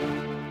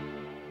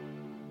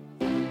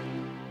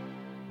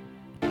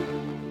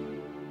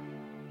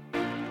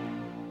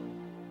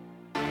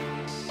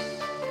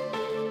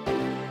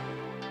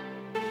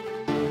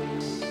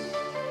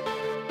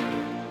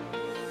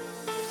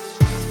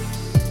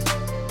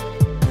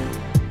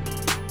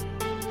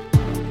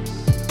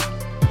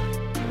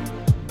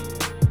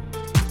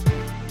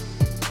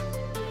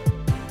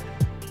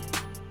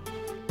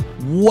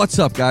What's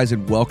up, guys,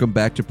 and welcome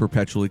back to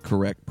Perpetually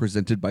Correct,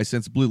 presented by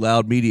Sensibly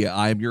Loud Media.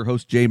 I am your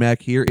host,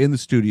 J-Mac, here in the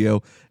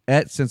studio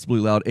at Sensibly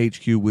Loud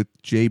HQ with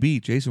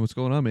JB. Jason, what's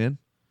going on, man?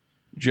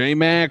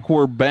 J-Mac,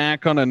 we're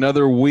back on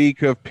another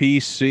week of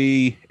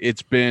PC.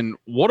 It's been,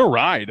 what a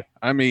ride.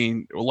 I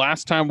mean,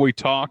 last time we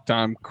talked,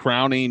 I'm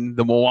crowning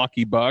the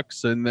Milwaukee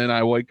Bucks, and then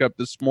I wake up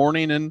this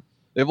morning and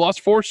they've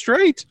lost 4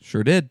 straight.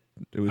 Sure did.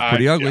 It was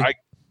pretty ugly. It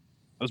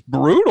was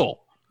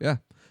brutal. Yeah.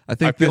 I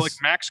feel like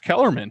Max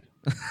Kellerman.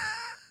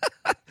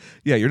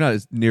 Yeah, you're not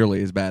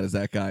nearly as bad as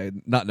that guy.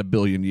 Not in a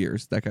billion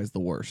years. That guy's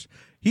the worst.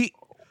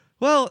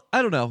 Well,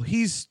 I don't know.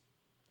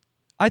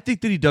 I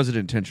think that he does it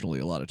intentionally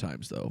a lot of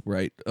times, though,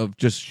 right? Of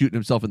just shooting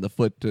himself in the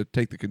foot to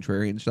take the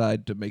contrarian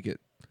side to make it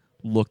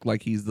look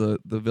like he's the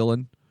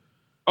villain.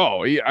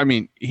 Oh, yeah, I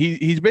mean,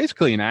 he's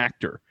basically an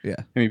actor. Yeah.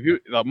 I mean,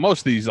 most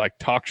of these like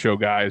talk show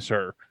guys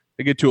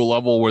they get to a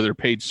level where they're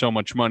paid so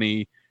much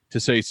money to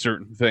say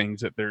certain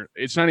things that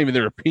it's not even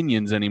their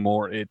opinions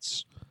anymore.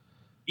 It's,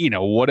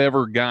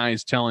 whatever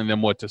guy's telling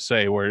them what to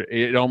say, where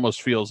it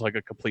almost feels like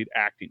a complete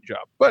acting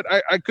job. But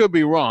I could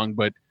be wrong,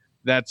 but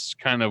that's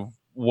kind of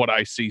what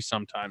I see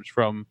sometimes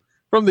from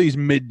these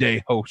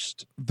midday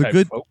hosts.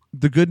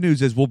 The good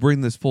news is we'll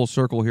bring this full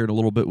circle here in a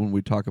little bit when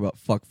we talk about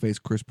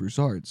fuckface Chris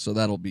Broussard. So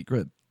that'll be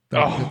good.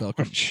 That'll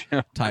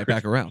tie it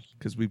back around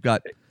because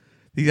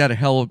he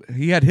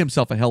had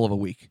himself a hell of a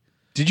week.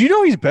 Did you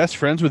know he's best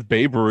friends with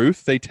Babe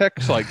Ruth? They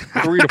text like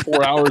 3 to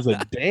 4 hours a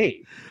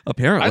day.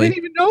 Apparently. I didn't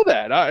even know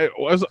that. It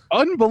was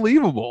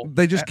unbelievable.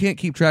 They just can't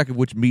keep track of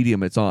which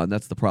medium it's on.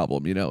 That's the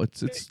problem.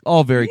 It's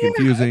all very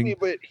confusing. I mean,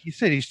 but he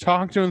said he's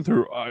talking to him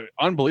through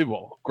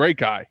unbelievable. Great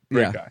guy.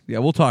 Great guy. Yeah,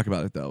 we'll talk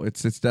about it, though.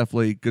 It's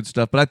definitely good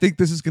stuff. But I think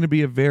this is going to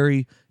be a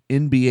very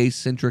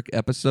NBA-centric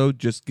episode,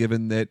 just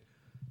given that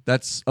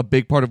that's a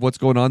big part of what's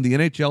going on. The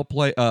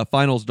NHL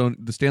finals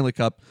the Stanley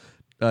Cup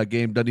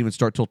game doesn't even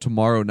start till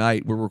tomorrow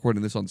night. We're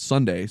recording this on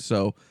Sunday,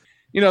 so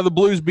the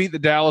Blues beat the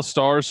Dallas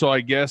Stars. So I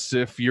guess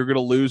if you're going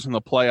to lose in the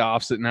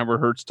playoffs, it never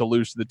hurts to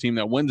lose to the team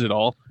that wins it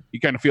all.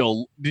 You kind of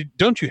feel,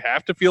 don't you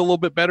have to feel a little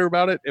bit better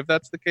about it if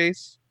that's the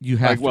case? You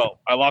have. Well,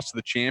 I lost to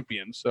the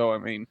champion, so I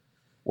mean,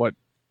 what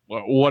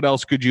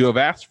else could you have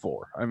asked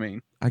for?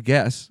 I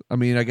guess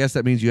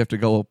that means you have to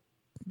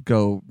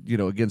go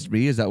against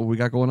me. Is that what we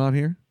got going on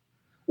here?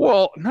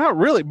 Well, not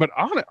really, but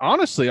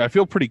honestly, I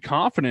feel pretty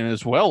confident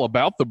as well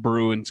about the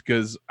Bruins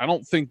because I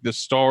don't think the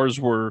Stars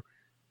were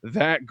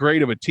that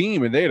great of a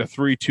team, and they had a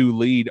 3-2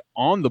 lead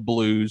on the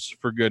Blues,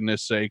 for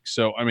goodness sake.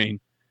 So, I mean,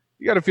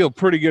 you got to feel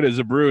pretty good as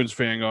a Bruins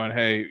fan going,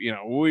 hey,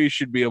 we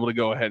should be able to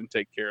go ahead and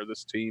take care of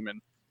this team. And,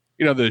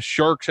 the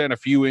Sharks had a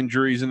few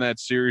injuries in that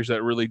series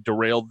that really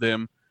derailed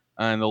them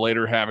in the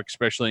later half,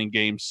 especially in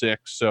Game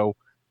 6. So,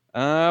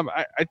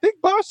 I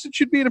think Boston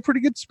should be in a pretty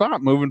good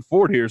spot moving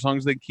forward here as long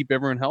as they keep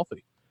everyone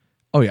healthy.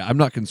 Oh, yeah, I'm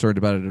not concerned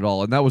about it at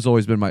all. And that was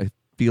always been my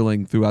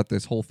feeling throughout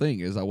this whole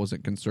thing is I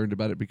wasn't concerned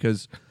about it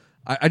because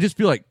I just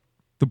feel like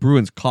the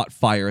Bruins caught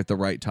fire at the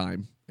right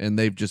time, and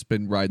they've just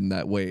been riding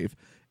that wave.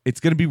 It's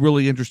going to be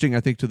really interesting, I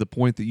think, to the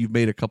point that you've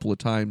made a couple of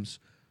times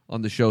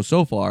on the show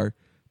so far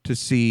to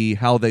see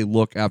how they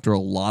look after a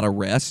lot of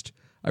rest.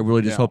 I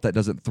really just hope that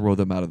doesn't throw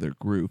them out of their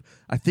groove.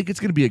 I think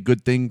it's going to be a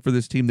good thing for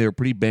this team. They were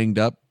pretty banged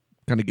up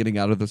kind of getting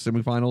out of the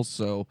semifinals,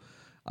 so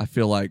I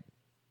feel like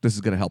this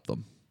is going to help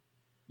them.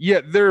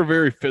 Yeah, they're a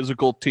very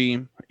physical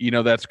team.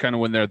 That's kind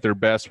of when they're at their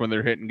best, when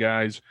they're hitting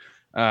guys.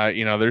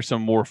 There's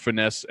some more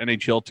finesse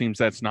NHL teams.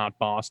 That's not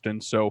Boston.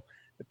 So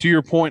to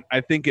your point, I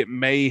think it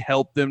may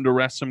help them to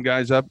rest some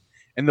guys up.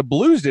 And the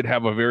Blues did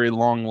have a very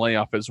long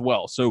layoff as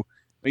well. So,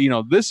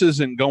 this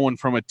isn't going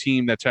from a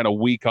team that's had a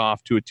week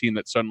off to a team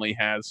that suddenly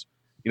has,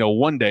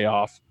 1 day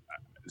off.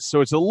 So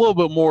it's a little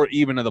bit more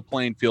even of the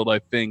playing field, I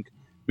think,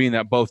 being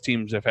that both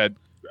teams have had,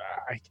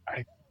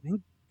 I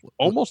think,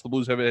 almost the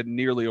Blues have had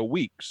nearly a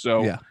week.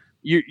 So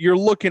you're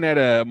looking at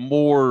a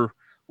more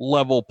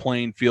level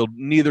playing field.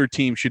 Neither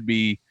team should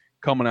be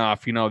coming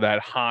off, that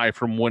high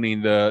from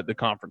winning the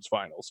conference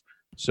finals.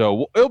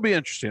 So it'll be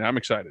interesting. I'm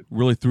excited.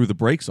 Really threw the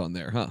brakes on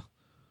there, huh?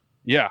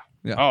 Yeah.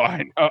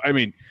 I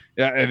mean,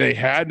 they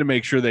had to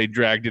make sure they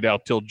dragged it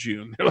out till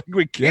June. They're like,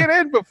 we can't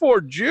end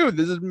before June.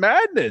 This is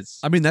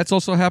madness. I mean, that's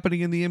also happening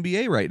in the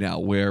NBA right now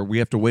where we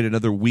have to wait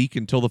another week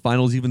until the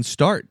finals even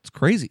start. It's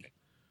crazy.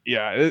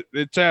 Yeah,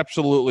 it's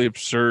absolutely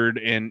absurd.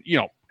 And,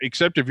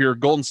 except if you're a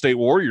Golden State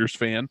Warriors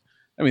fan,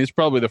 I mean, it's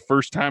probably the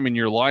first time in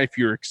your life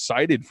you're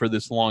excited for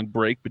this long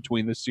break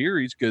between the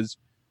series because,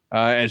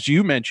 as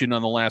you mentioned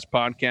on the last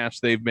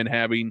podcast, they've been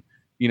having,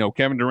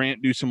 Kevin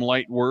Durant do some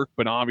light work,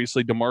 but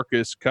obviously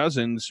DeMarcus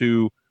Cousins,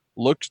 who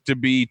looks to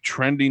be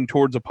trending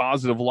towards a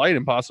positive light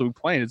and possibly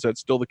playing. Is that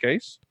still the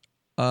case?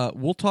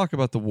 We'll talk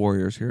about the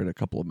Warriors here in a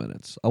couple of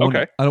minutes. I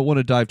don't want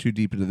to dive too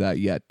deep into that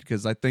yet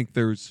because I think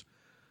there's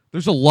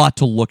a lot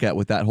to look at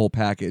with that whole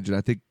package, and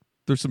I think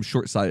there's some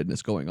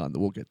short-sightedness going on that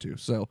we'll get to.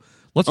 So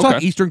let's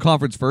talk Eastern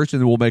Conference first, and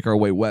then we'll make our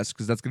way west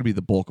because that's going to be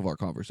the bulk of our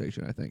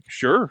conversation, I think.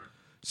 Sure.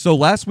 So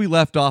last we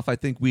left off, I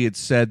think we had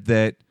said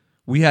that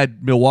we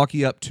had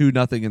Milwaukee up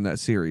 2-0 in that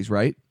series,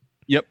 right?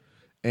 Yep.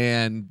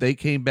 and they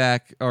came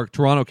back, or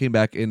Toronto came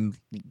back and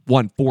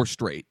won 4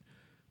 straight.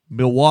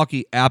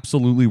 Milwaukee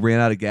absolutely ran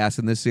out of gas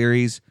in this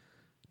series.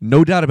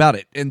 No doubt about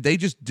it. And they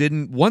just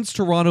didn't, once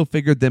Toronto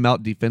figured them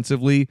out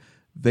defensively,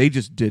 they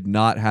just did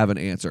not have an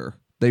answer.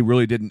 They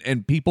really didn't.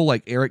 And people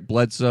like Eric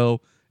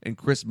Bledsoe and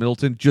Chris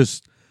Middleton,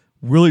 just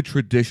really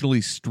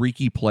traditionally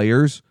streaky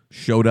players,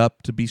 showed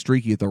up to be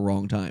streaky at the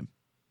wrong time.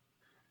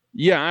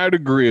 Yeah, I'd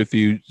agree with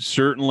you.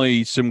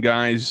 Certainly some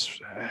guys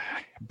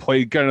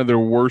played kind of their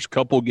worst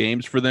couple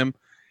games for them.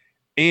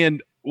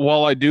 And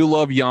while I do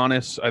love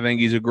Giannis, I think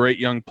he's a great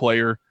young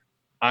player.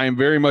 I am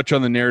very much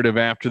on the narrative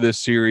after this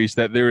series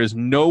that there is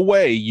no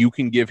way you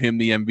can give him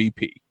the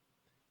MVP.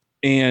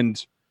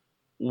 And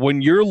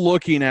when you're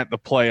looking at the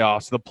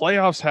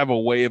playoffs have a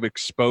way of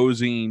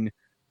exposing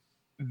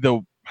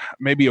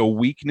maybe a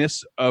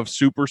weakness of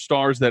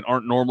superstars that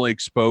aren't normally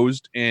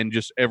exposed and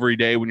just every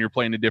day when you're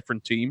playing a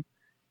different team.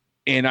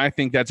 And I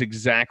think that's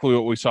exactly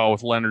what we saw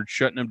with Leonard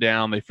shutting him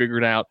down. They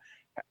figured out.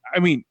 I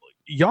mean,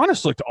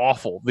 Giannis looked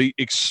awful,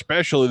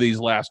 especially these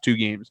last 2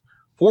 games,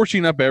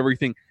 forcing up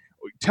everything.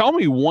 Tell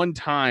me one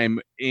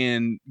time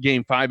in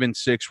game 5 and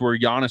 6 where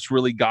Giannis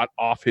really got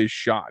off his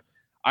shot.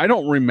 I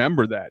don't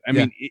remember that. I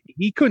mean,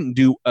 he couldn't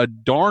do a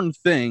darn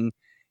thing.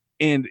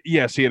 And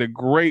yes, he had a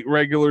great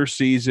regular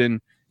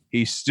season.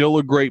 He's still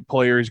a great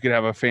player. He's going to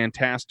have a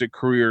fantastic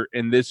career.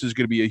 And this is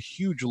going to be a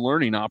huge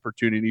learning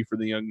opportunity for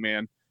the young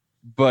man.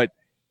 But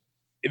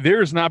there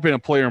has not been a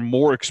player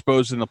more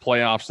exposed in the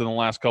playoffs in the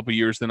last couple of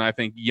years than I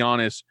think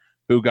Giannis,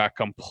 who got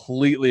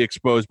completely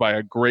exposed by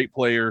a great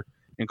player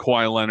in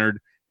Kawhi Leonard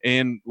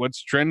and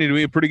what's trending to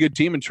be a pretty good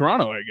team in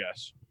Toronto, I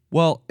guess.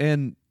 Well,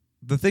 and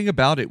the thing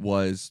about it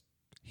was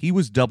he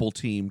was double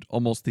teamed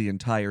almost the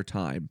entire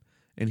time,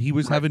 and he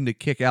was having to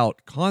kick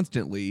out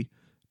constantly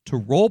to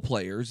role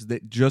players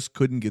that just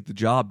couldn't get the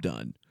job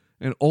done.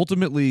 And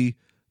ultimately,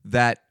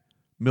 that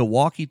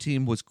Milwaukee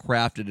team was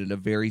crafted in a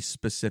very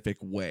specific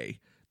way.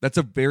 That's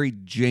a very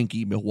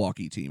janky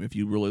Milwaukee team if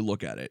you really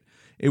look at it.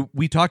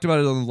 We talked about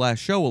it on the last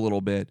show a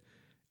little bit.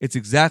 It's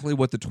exactly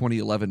what the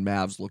 2011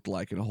 Mavs looked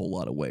like in a whole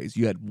lot of ways.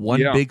 You had one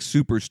big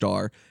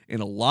superstar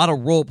and a lot of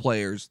role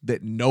players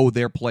that know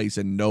their place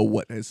and know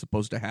what is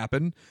supposed to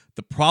happen.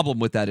 The problem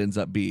with that ends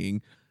up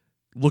being,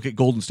 look at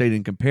Golden State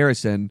in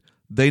comparison,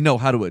 they know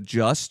how to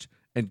adjust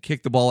and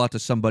kick the ball out to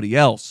somebody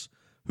else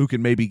who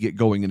can maybe get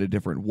going in a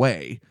different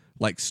way,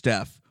 like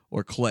Steph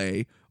or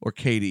Clay or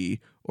KD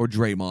or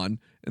Draymond,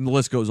 and the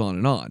list goes on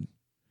and on.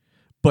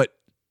 But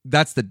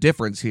that's the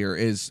difference here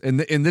is, and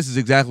this is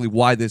exactly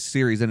why this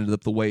series ended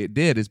up the way it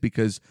did, is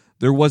because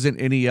there wasn't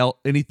any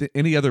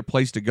other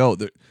place to go.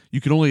 That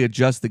you can only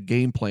adjust the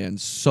game plan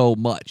so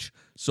much.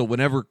 So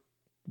whenever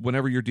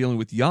you're dealing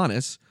with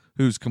Giannis,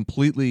 who's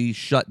completely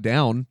shut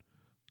down,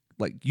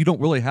 like, you don't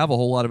really have a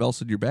whole lot of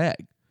else in your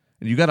bag,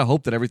 and you got to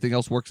hope that everything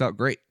else works out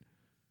great.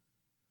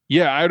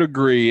 Yeah, I'd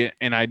agree,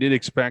 and I did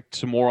expect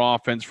some more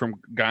offense from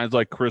guys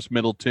like Chris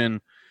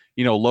Middleton.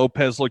 You know,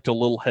 Lopez looked a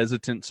little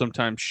hesitant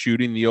sometimes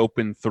shooting the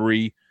open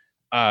 3.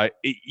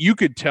 You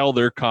could tell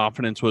their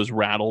confidence was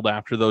rattled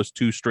after those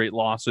 2 straight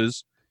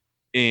losses,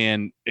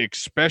 and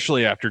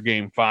especially after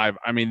Game 5.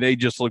 I mean, they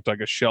just looked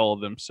like a shell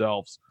of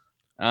themselves.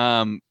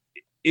 I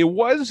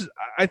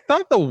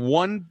thought the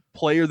one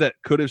player that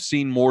could have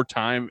seen more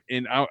time,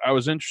 and I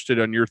was interested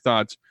on your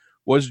thoughts,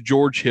 was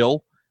George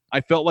Hill.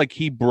 I felt like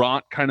he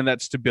brought kind of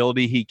that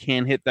stability. He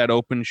can hit that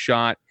open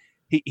shot.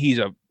 He's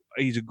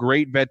a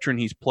great veteran.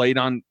 He's played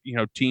on,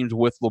 teams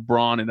with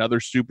LeBron and other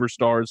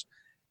superstars.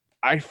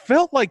 I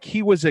felt like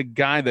he was a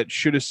guy that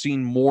should have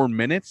seen more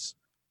minutes.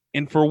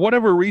 And for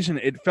whatever reason,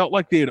 it felt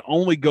like they'd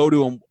only go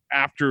to him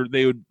after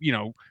they would,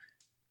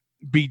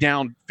 be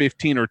down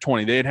 15 or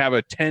 20. They'd have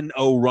a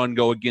 10-0 run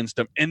go against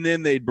him, and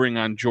then they'd bring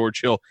on George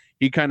Hill.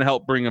 He kind of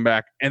helped bring him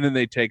back, and then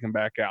they'd take him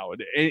back out.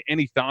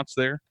 Any thoughts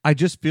there? I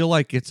just feel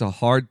like it's a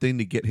hard thing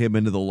to get him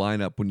into the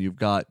lineup when you've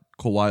got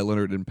Kawhi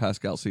Leonard and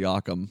Pascal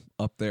Siakam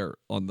up there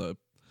on the,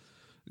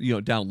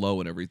 down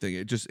low and everything.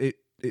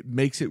 It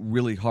makes it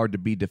really hard to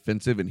be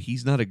defensive, and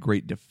he's not a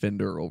great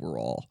defender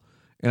overall.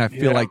 And I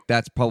feel like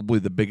that's probably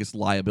the biggest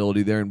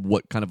liability there and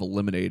what kind of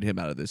eliminated him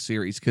out of this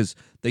series, because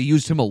they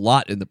used him a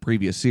lot in the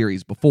previous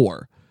series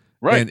before.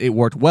 Right. And it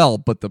worked well,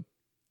 but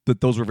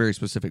those were very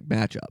specific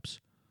matchups.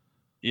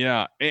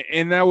 Yeah,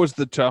 and that was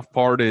the tough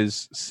part,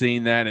 is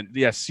seeing that. And,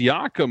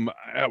 Siakam,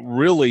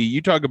 really,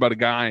 you talk about a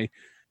guy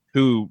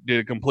who did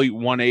a complete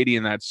 180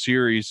 in that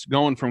series.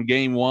 Going from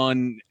Game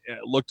 1,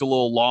 looked a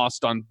little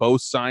lost on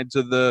both sides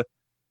of the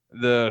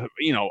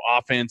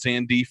offense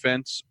and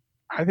defense.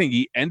 I think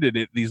he ended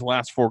it these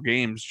last 4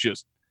 games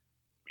just,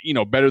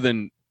 better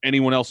than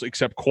anyone else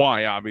except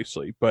Kawhi,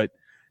 obviously. But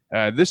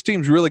this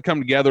team's really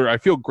come together. I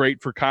feel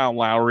great for Kyle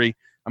Lowry.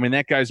 I mean,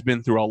 that guy's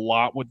been through a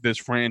lot with this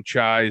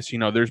franchise.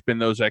 There's been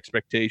those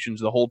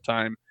expectations the whole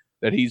time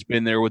that he's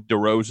been there with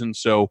DeRozan.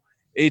 So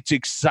it's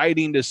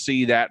exciting to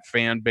see that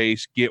fan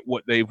base get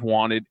what they've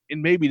wanted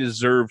and maybe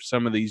deserve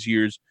some of these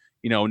years,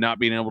 not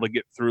being able to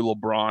get through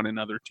LeBron and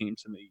other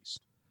teams in the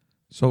East.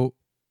 So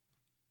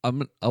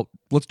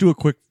let's do a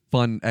quick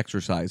fun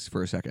exercise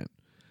for a second.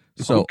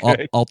 So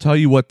Okay. I'll tell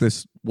you what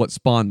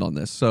spawned on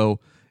this. So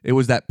it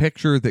was that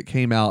picture that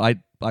came out.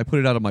 I put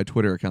it out on my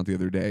Twitter account the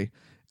other day,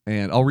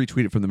 and I'll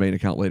retweet it from the main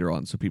account later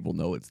on so people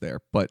know it's there.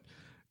 But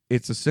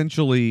it's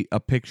essentially a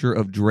picture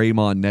of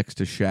Draymond next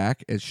to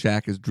Shaq as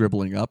Shaq is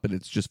dribbling up, and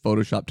it's just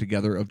photoshopped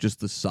together of just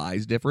the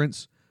size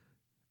difference.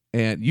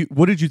 And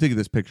what did you think of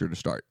this picture to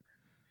start?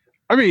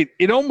 I mean,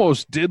 it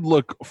almost did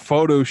look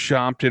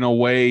photoshopped in a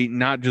way,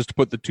 not just to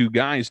put the two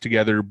guys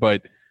together,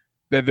 but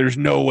that there's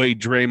no way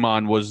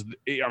Draymond was.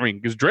 I mean,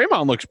 because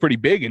Draymond looks pretty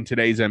big in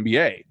today's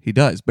NBA. He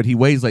does, but he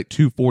weighs like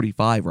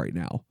 245 right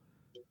now.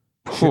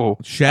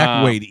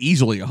 Shaq weighed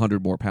easily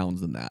 100 more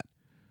pounds than that.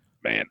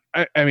 Man,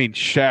 I mean,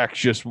 Shaq's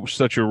just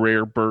such a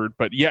rare bird.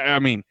 But yeah, I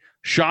mean,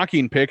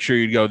 shocking picture.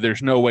 You'd go,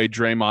 there's no way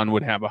Draymond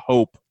would have a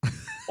hope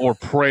or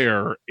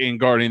prayer in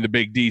guarding the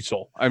big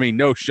diesel. I mean,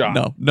 no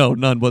shot. No,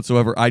 none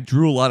whatsoever. I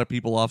drew a lot of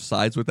people off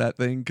sides with that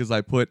thing because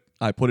I put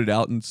it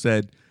out and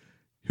said,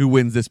 who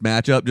wins this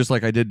matchup, just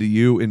like I did to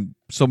you. And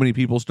so many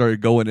people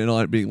started going in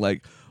on it being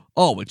like,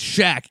 oh, it's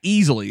Shaq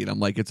easily. And I'm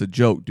like, it's a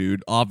joke,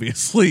 dude.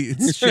 Obviously,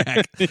 it's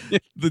Shaq.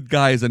 The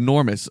guy is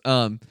enormous.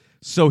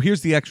 So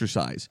here's the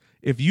exercise.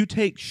 If you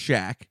take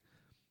Shaq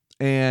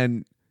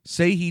and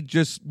say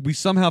we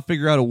somehow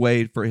figure out a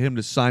way for him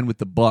to sign with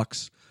the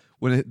Bucks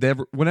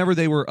whenever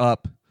they were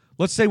up,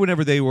 let's say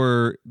whenever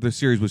the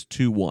series was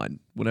 2-1,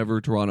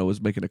 whenever Toronto was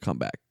making a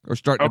comeback or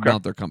starting to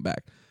mount their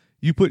comeback,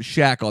 you put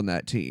Shaq on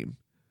that team.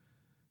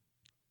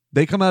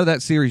 They come out of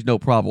that series no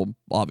problem,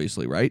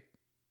 obviously, right?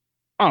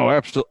 Oh,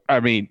 absolutely. I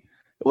mean,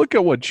 look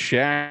at what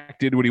Shaq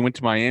did when he went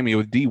to Miami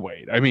with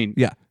D-Wade. I mean,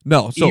 yeah,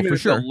 no, so even for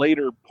at sure. the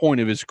later point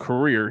of his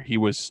career, he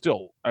was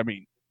still, I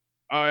mean,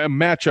 a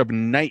matchup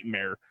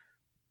nightmare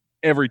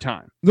every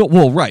time. No,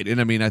 well, right. And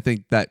I mean, I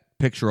think that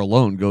picture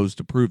alone goes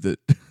to prove that,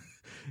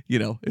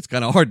 it's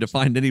kind of hard to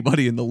find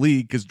anybody in the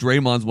league because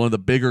Draymond's one of the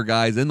bigger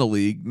guys in the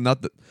league.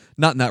 Not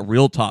in that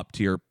real top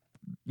tier,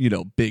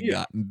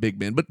 big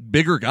men, but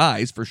bigger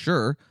guys for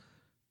sure.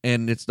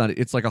 And it's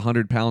like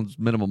 100 pounds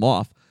minimum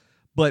off.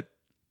 But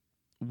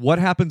what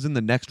happens in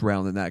the next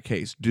round in that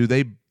case?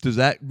 Does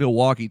that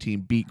Milwaukee team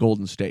beat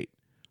Golden State?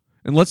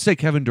 And let's say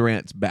Kevin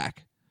Durant's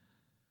back.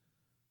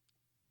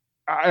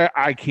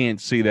 I can't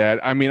see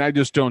that. I mean, I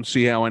just don't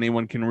see how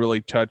anyone can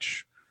really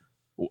touch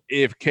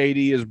if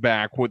KD is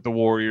back with the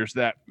Warriors,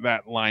 that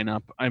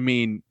lineup. I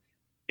mean,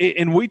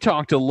 and we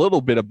talked a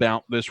little bit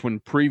about this when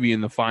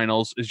previewing the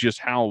finals, is just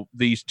how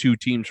these two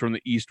teams from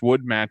the East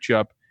would match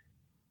up.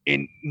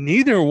 And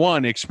neither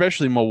one,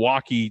 especially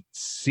Milwaukee,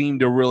 seemed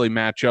to really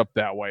match up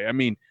that way. I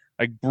mean,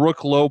 like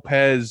Brook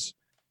Lopez,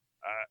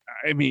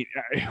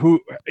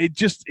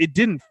 it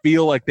didn't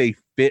feel like they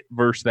fit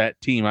versus that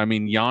team. I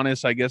mean,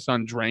 Giannis, I guess,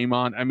 on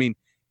Draymond. I mean,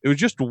 it was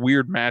just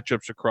weird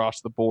matchups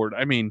across the board.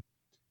 I mean,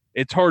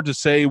 it's hard to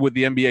say with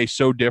the NBA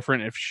so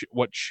different if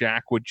what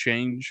Shaq would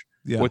change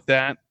with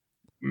that.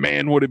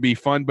 Man, would it be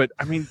fun. But,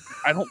 I mean,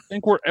 I don't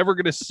think we're ever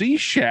going to see a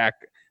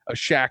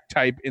Shaq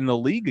type in the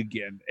league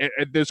again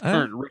at this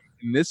current rate.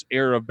 In this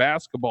era of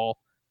basketball,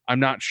 I'm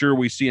not sure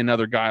we see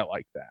another guy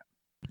like that.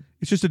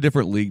 It's just a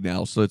different league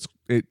now, so it's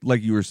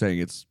like you were saying,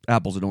 it's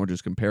apples and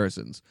oranges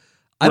comparisons.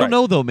 I don't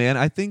know though, man.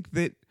 I think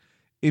that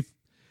if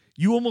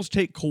you almost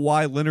take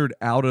Kawhi Leonard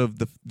out of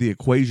the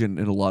equation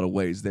in a lot of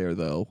ways there,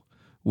 though,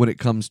 when it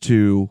comes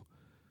to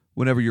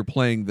whenever you're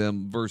playing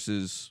them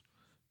versus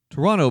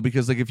Toronto,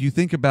 because like if you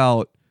think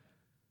about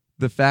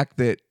the fact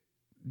that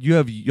you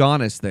have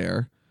Giannis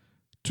there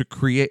to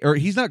create, or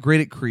he's not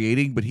great at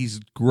creating, but he's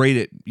great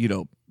at,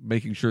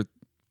 making sure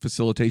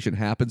facilitation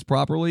happens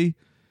properly.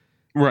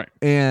 Right.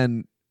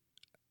 And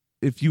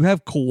if you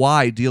have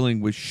Kawhi dealing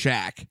with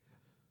Shaq,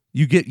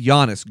 you get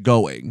Giannis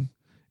going.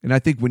 And I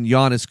think when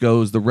Giannis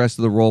goes, the rest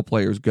of the role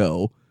players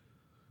go.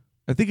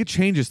 I think it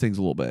changes things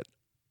a little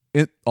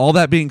bit. All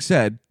that being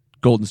said,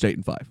 Golden State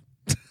in 5.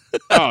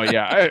 Oh,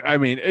 yeah. I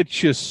mean, it's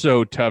just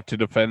so tough to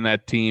defend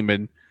that team.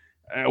 And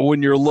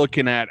when you're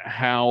looking at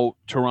how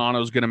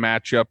Toronto's going to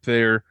match up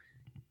there,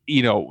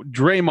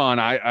 Draymond,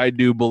 I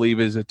do believe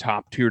is a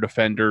top-tier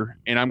defender,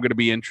 and I'm going to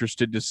be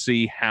interested to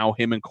see how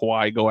him and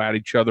Kawhi go at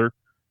each other,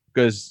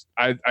 because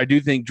I do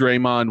think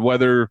Draymond,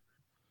 whether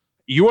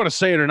you want to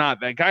say it or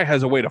not, that guy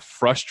has a way to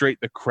frustrate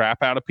the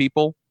crap out of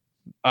people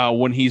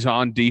when he's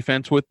on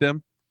defense with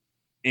them,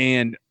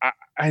 and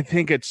I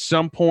think at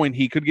some point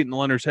he could get in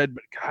Leonard's head,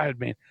 but God,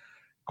 man,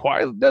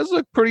 Kawhi does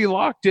look pretty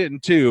locked in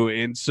too.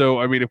 And so,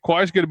 I mean, if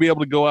Kawhi's going to be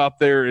able to go out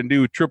there and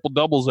do triple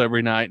doubles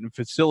every night and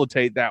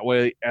facilitate that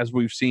way, as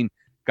we've seen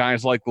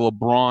guys like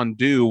LeBron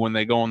do when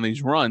they go on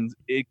these runs,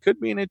 it could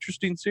be an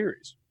interesting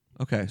series.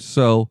 Okay.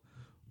 So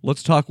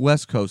let's talk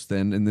West Coast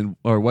then, and then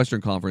our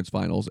Western Conference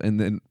finals. And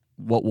then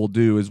what we'll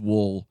do is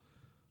we'll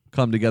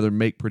come together,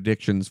 make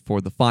predictions for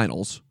the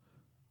finals,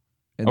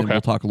 and then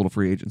we'll talk a little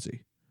free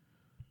agency.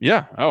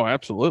 Yeah. Oh,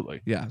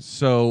 absolutely. Yeah.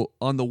 So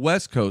on the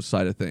West Coast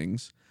side of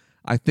things,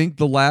 I think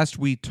the last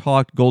we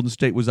talked, Golden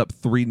State was up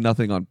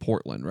 3-0 on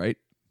Portland, right?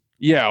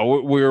 Yeah,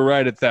 we were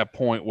right at that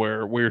point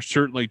where we're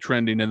certainly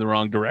trending in the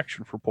wrong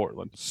direction for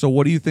Portland. So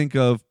what do you think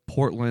of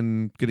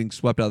Portland getting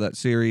swept out of that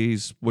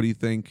series? What do you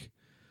think?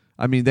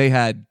 I mean, they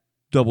had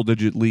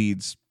double-digit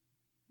leads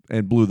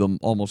and blew them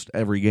almost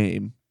every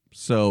game.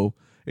 So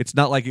it's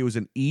not like it was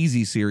an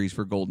easy series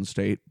for Golden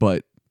State,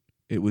 but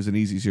it was an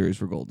easy series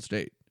for Golden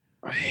State.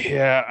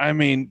 Yeah, I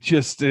mean,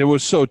 just it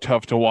was so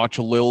tough to watch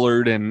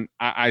Lillard, and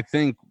I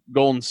think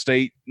Golden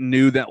State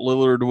knew that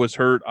Lillard was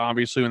hurt.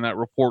 Obviously, when that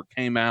report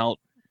came out,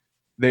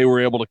 they were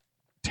able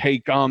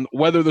to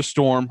weather the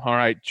storm. All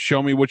right,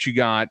 show me what you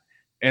got.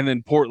 And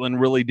then Portland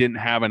really didn't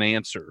have an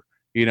answer.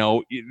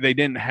 They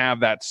didn't have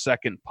that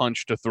second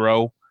punch to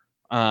throw.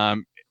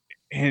 And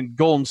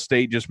Golden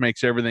State just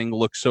makes everything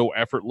look so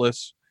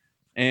effortless.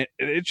 And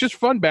it's just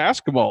fun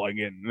basketball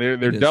again.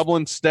 They're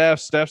doubling Steph.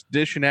 Steph's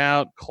dishing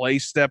out. Clay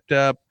stepped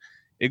up.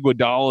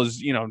 Iguodala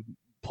is,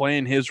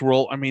 playing his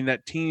role. I mean,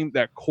 that team,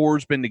 that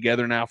core's been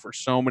together now for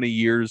so many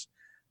years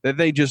that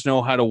they just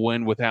know how to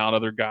win without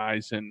other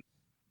guys. And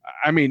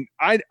I mean,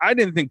 I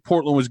didn't think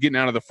Portland was getting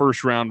out of the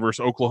first round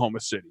versus Oklahoma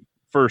City,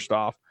 first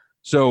off.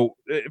 So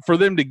for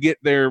them to get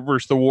there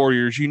versus the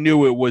Warriors, you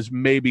knew it was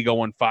maybe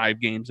going 5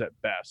 games at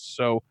best.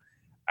 So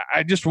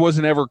I just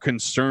wasn't ever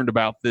concerned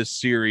about this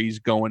series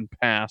going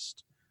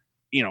past,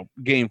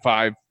 game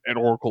 5 at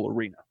Oracle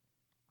Arena.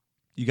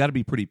 You got to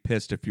be pretty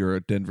pissed if you're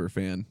a Denver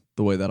fan,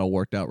 the way that all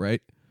worked out,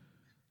 right?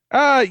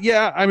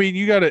 Yeah. I mean,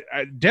 you got to.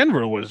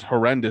 Denver was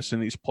horrendous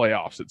in these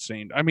playoffs, it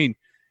seemed. I mean,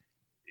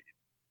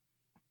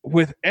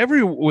 with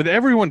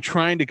everyone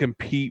trying to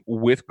compete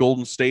with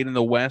Golden State in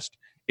the West,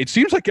 it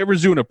seems like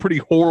everyone's doing a pretty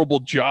horrible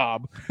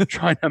job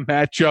trying to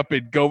match up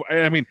and go.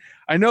 I mean,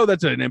 I know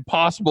that's an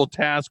impossible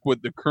task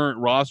with the current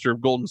roster of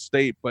Golden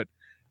State, but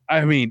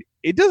I mean,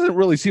 it doesn't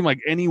really seem like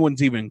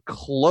anyone's even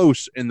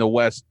close in the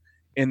West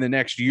in the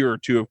next year or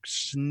two of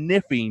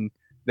sniffing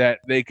that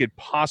they could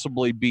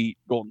possibly beat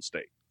Golden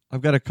State.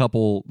 I've got a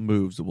couple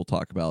moves that we'll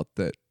talk about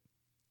that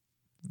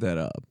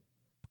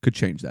could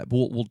change that.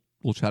 But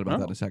we'll chat about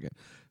that in a second.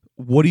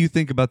 What do you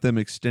think about them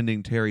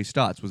extending Terry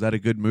Stotts? Was that a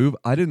good move?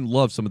 I didn't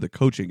love some of the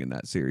coaching in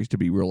that series, to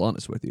be real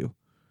honest with you.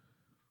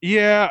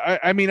 Yeah,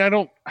 I mean, I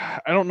don't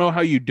know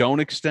how you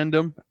don't extend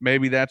them.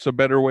 Maybe that's a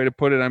better way to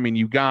put it. I mean,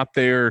 you got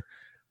there.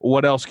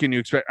 What else can you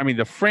expect? I mean,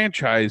 the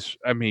franchise,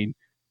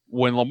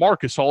 when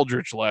LaMarcus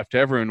Aldridge left,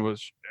 everyone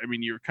was,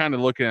 you're kind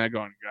of looking at it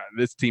going, God,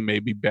 this team may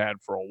be bad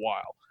for a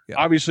while. Yeah.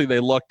 Obviously, they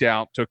lucked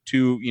out, took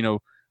 2,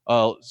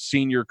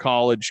 senior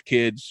college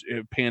kids.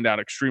 It panned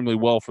out extremely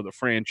well for the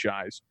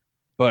franchise.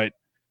 But,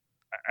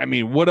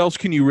 what else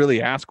can you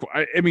really ask for?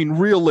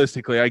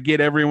 Realistically, I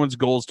get everyone's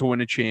goals to win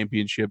a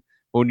championship.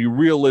 But when you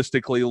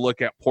realistically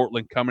look at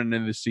Portland coming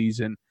into the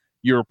season,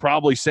 you're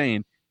probably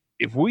saying,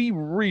 if we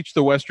reach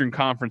the Western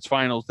Conference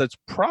Finals, that's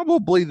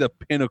probably the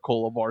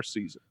pinnacle of our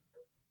season.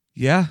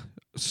 Yeah.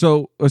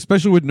 So,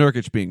 especially with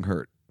Nurkic being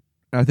hurt,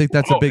 I think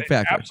that's a big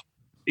factor.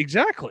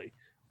 Exactly.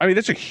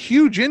 That's a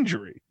huge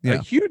injury. Yeah. A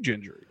huge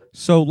injury.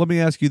 So, let me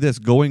ask you this.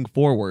 Going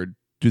forward,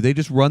 do they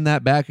just run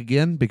that back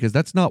again? Because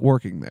that's not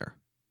working there.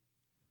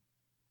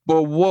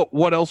 But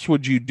what else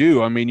would you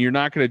do? You're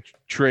not going to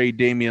trade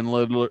Damian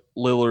Lillard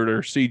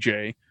or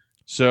CJ.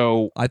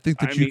 So I think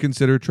that you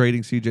consider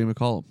trading CJ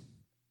McCollum.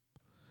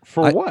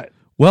 For what?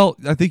 Well,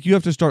 I think you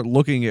have to start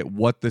looking at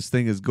what this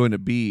thing is going to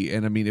be.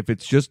 And if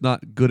it's just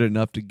not good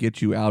enough to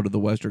get you out of the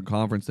Western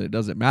Conference, then it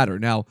doesn't matter.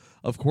 Now,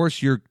 of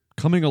course, you're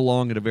coming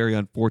along at a very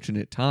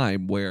unfortunate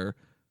time where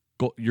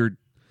you're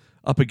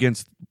up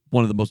against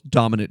one of the most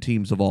dominant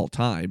teams of all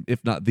time,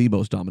 if not the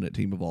most dominant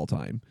team of all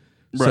time.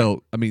 Right.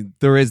 So,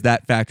 there is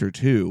that factor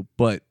too,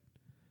 but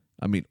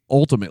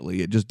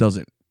ultimately it just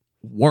doesn't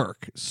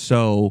work.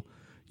 So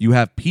you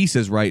have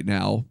pieces right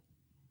now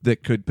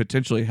that could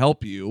potentially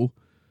help you.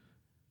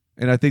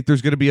 And I think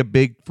there's going to be a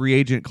big free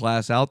agent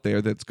class out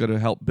there that's going to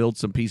help build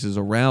some pieces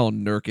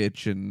around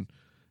Nurkic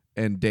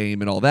and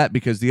Dame and all that.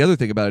 Because the other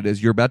thing about it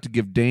is you're about to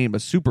give Dame a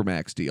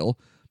supermax deal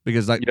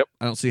because I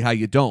don't see how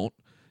you don't.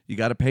 You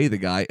got to pay the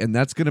guy, and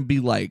that's going to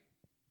be like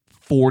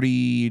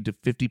 40 to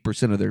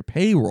 50% of their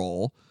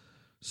payroll.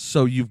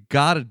 So you've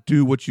got to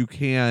do what you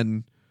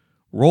can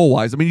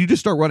role-wise. You just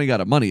start running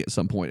out of money at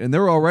some point, and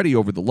they're already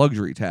over the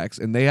luxury tax,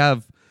 and they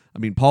have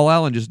Paul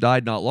Allen just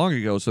died not long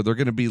ago, so they're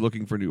going to be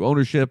looking for new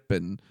ownership,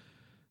 and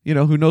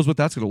who knows what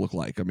that's going to look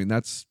like.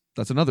 That's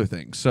another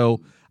thing.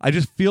 So I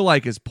just feel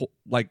like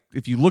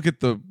if you look at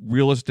the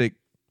realistic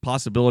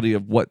possibility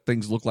of what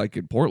things look like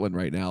in Portland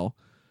right now,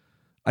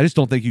 I just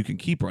don't think you can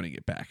keep running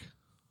it back.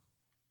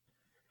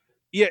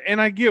 Yeah, and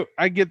I get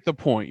the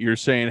point. You're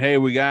saying, hey,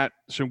 we got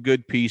some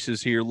good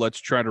pieces here. Let's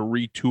try to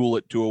retool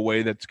it to a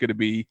way that's going to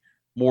be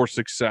more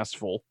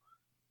successful.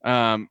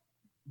 But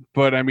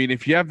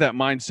if you have that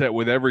mindset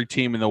with every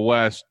team in the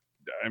West,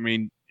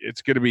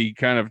 it's going to be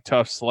kind of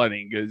tough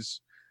sledding because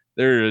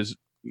there is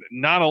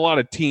not a lot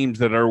of teams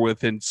that are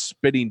within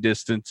spitting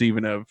distance,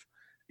 even of,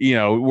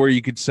 where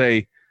you could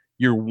say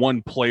you're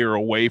one player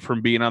away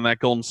from being on that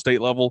Golden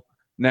State level.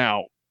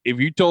 Now, if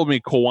you told me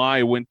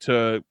Kawhi went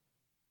to,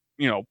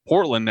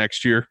 Portland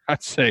next year,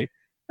 I'd say,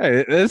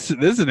 hey, this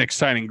is an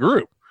exciting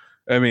group.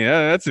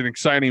 That's an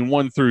exciting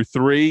 1 through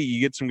 3. You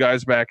get some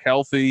guys back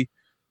healthy.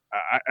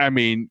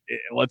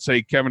 Let's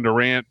say Kevin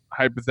Durant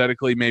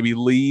hypothetically maybe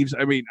leaves.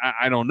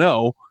 I don't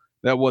know,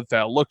 what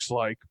that looks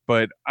like.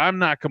 But I'm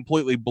not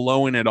completely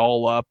blowing it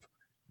all up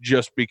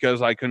just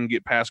because I couldn't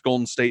get past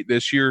Golden State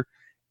this year.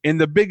 And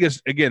the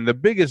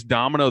biggest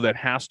domino that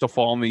has to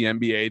fall in the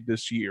NBA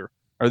this year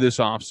or this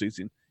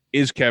offseason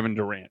is Kevin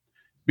Durant.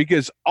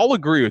 Because I'll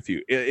agree with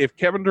you. If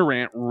Kevin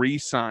Durant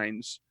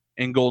re-signs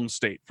in Golden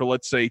State for,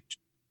 let's say,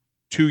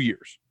 2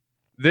 years,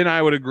 then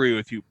I would agree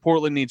with you.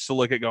 Portland needs to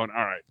look at going,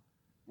 all right,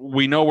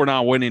 we know we're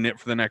not winning it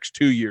for the next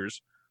 2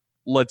 years.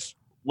 Let's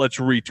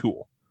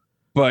retool.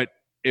 But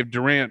if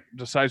Durant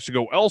decides to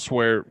go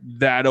elsewhere,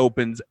 that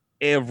opens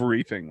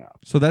everything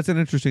up. So that's an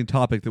interesting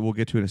topic that we'll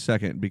get to in a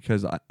second,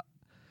 because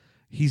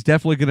he's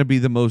definitely going to be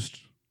the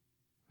most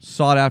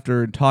sought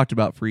after and talked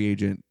about free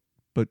agent,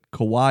 but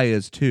Kawhi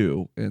is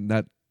too, and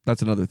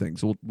that's another thing.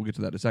 So we'll get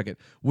to that in a second.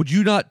 Would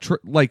you not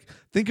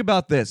think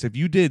about this? If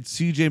you did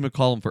C.J.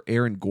 McCollum for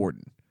Aaron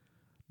Gordon,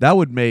 that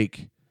would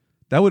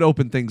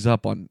open things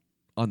up on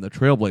the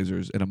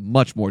Trailblazers in a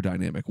much more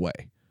dynamic way,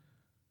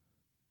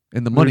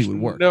 and the money would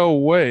work. No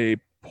way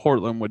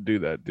Portland would do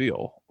that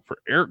deal for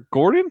Eric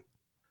Gordon.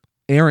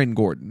 Aaron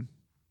Gordon.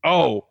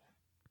 Oh,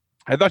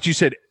 I thought you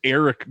said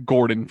Eric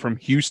Gordon from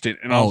Houston,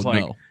 and I was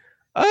like, no.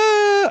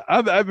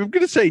 I'm going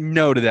to say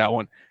no to that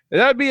one.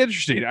 That'd be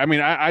interesting. I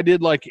mean, I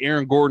did like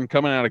Aaron Gordon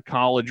coming out of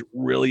college,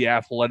 really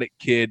athletic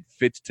kid,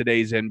 fits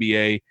today's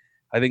NBA.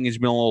 I think he's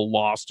been a little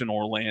lost in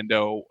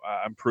Orlando,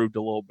 improved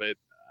a little bit.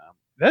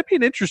 That'd be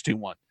an interesting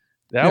one.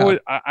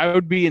 I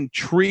would be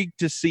intrigued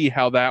to see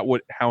how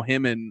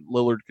him and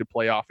Lillard could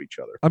play off each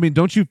other. I mean,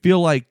 don't you feel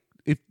like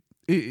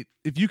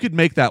if you could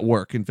make that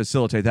work and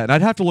facilitate that, and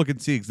I'd have to look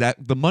and see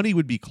the money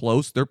would be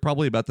close. They're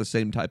probably about the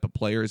same type of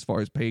player as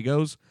far as pay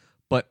goes,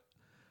 but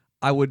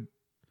I would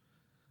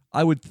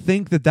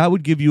think that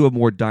would give you a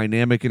more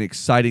dynamic and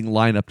exciting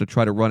lineup to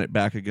try to run it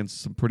back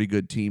against some pretty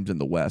good teams in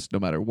the West, no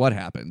matter what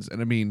happens.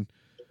 And I mean,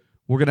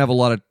 we're going to have a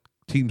lot of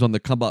teams on the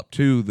come up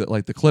too, that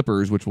like the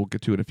Clippers, which we'll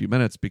get to in a few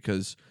minutes,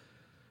 because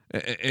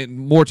and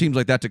more teams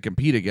like that to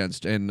compete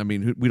against. And I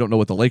mean, we don't know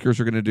what the Lakers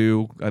are going to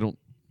do.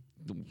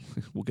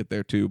 We'll get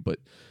there too, but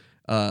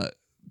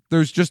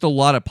there's just a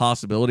lot of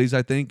possibilities,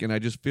 I think, and I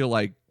just feel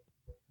like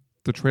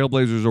the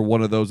Trailblazers are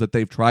one of those that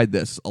they've tried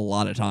this a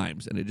lot of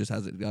times, and it just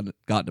hasn't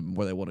gotten them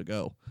where they want to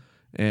go.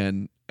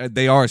 And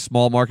they are a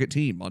small market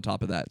team on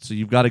top of that, so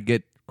you've got to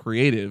get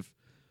creative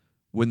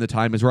when the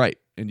time is right,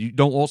 and you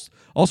don't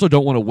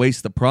don't want to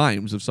waste the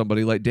primes of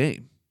somebody like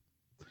Dame.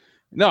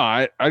 No,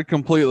 I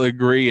completely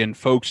agree, and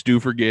folks do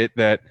forget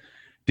that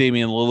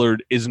Damian Lillard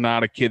is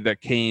not a kid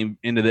that came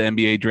into the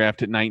NBA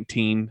draft at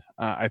 19.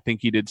 I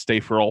think he did stay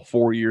for all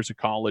 4 years of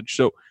college.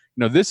 So,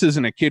 this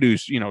isn't a kid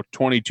who's,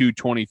 22,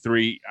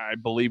 23. I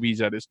believe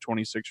he's at his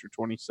 26 or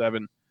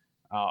 27.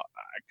 I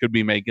could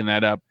be making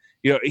that up.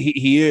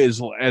 He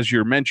is, as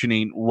you're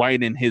mentioning,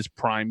 right in his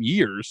prime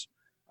years,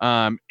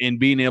 and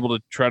being able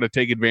to try to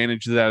take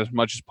advantage of that as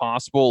much as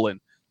possible.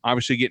 And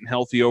obviously getting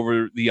healthy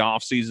over the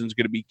offseason is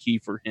going to be key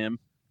for him.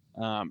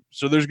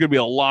 So there's going to be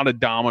a lot of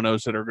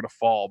dominoes that are going to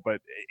fall, but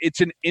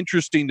it's an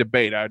interesting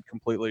debate. I'd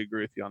completely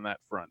agree with you on that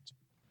front.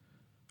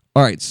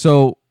 All right,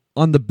 so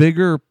on the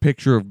bigger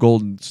picture of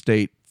Golden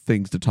State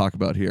things to talk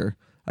about here,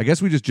 I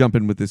guess we just jump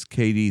in with this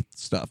KD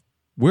stuff.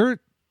 Where's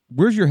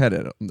your head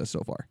at on this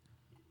so far?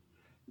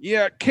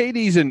 Yeah,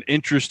 KD's an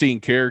interesting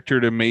character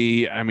to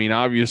me. I mean,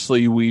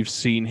 obviously we've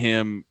seen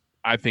him,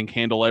 I think,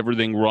 handle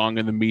everything wrong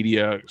in the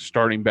media,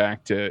 starting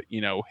back to,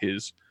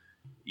 his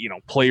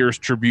Players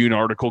Tribune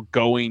article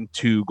going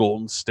to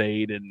Golden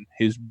State and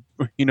his,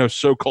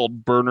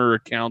 so-called burner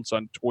accounts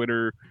on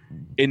Twitter.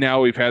 And now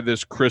we've had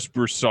this Chris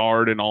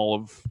Broussard and all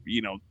of,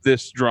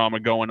 this drama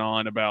going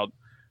on about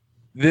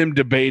them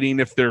debating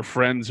if they're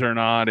friends or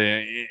not.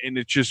 And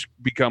it's just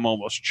become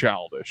almost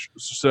childish.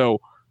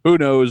 So who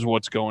knows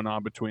what's going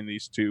on between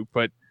these two.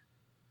 But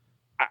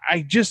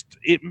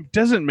it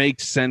doesn't make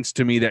sense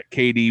to me that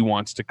KD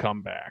wants to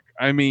come back.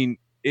 I mean,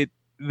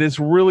 this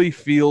really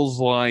feels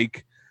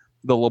like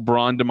the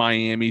LeBron to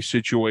Miami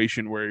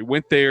situation where he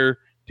went there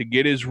to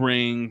get his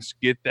rings,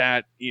 get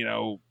that,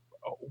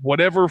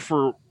 whatever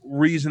for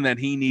reason that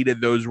he needed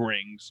those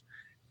rings.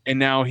 And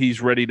now he's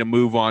ready to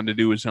move on to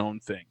do his own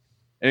thing.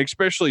 And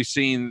especially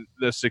seeing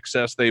the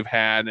success they've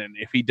had. And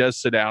if he does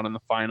sit out in the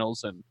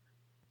finals and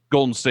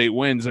Golden State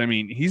wins, I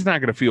mean, he's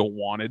not going to feel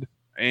wanted.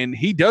 And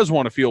he does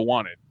want to feel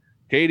wanted.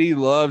 KD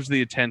loves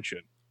the attention.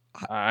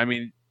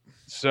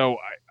 So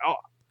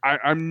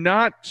I'm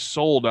not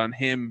sold on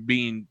him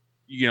being,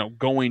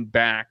 going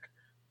back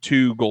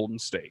to Golden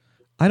State.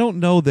 I don't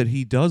know that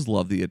he does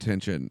love the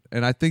attention.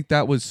 And I think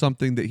that was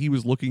something that he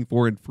was looking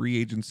for in free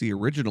agency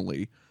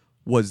originally,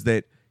 was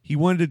that he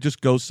wanted to just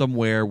go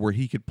somewhere where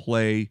he could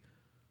play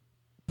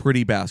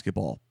pretty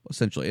basketball,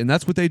 essentially. And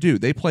that's what they do.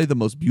 They play the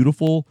most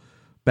beautiful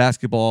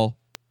basketball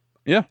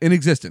in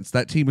existence.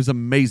 That team is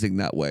amazing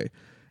that way.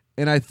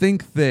 And I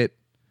think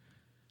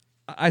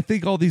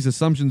all these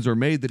assumptions are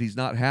made that he's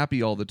not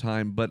happy all the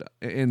time,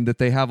 and that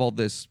they have all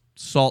this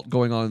salt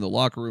going on in the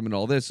locker room and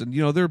all this. And,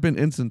 there have been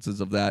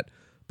instances of that,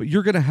 but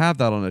you're going to have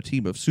that on a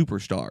team of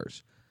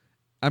superstars.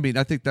 I mean,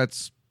 I think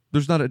there's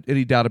not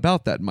any doubt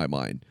about that in my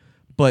mind.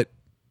 But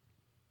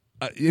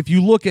if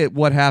you look at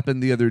what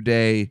happened the other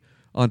day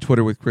on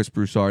Twitter with Chris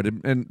Broussard,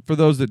 and for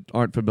those that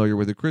aren't familiar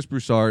with it, Chris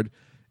Broussard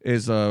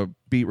is a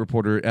beat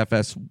reporter at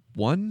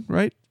FS1,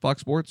 right?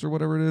 Fox Sports or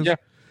whatever it is. Yeah.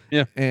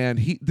 Yeah.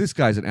 And this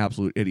guy's an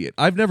absolute idiot.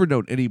 I've never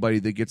known anybody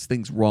that gets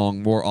things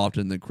wrong more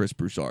often than Chris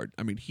Broussard.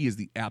 I mean, he is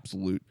the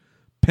absolute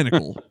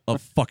pinnacle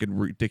of fucking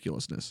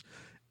ridiculousness.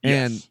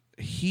 Yes.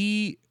 And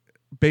he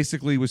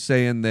basically was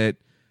saying that,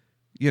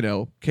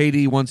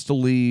 KD wants to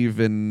leave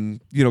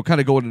and, kind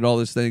of going into all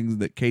this thing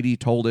that KD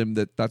told him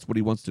that that's what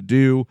he wants to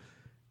do.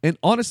 And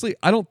honestly,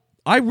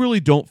 I really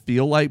don't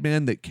feel like,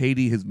 man, that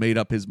KD has made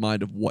up his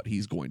mind of what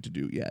he's going to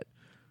do yet.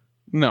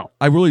 No.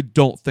 I really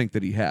don't think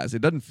that he has.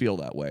 It doesn't feel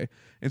that way.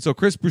 And so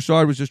Chris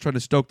Broussard was just trying to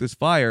stoke this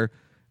fire.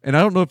 And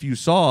I don't know if you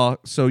saw,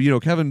 so,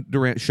 Kevin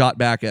Durant shot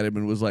back at him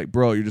and was like,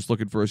 bro, you're just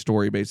looking for a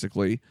story,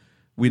 basically.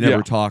 We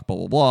never talk, blah,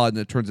 blah, blah. And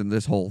it turns into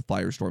this whole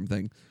firestorm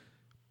thing.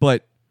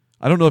 But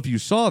I don't know if you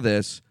saw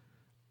this.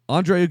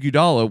 Andre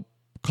Iguodala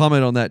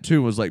commented on that too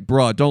and was like,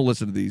 bro, don't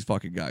listen to these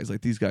fucking guys.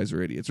 Like, these guys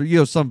are idiots.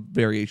 Or, some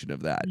variation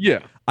of that. Yeah.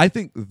 I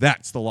think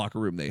that's the locker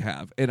room they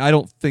have. And I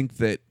don't think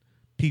that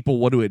people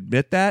want to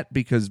admit that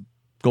because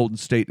Golden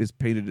State is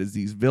painted as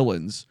these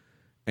villains.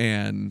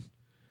 And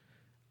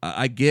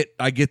I get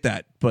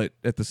that. But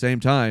at the same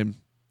time,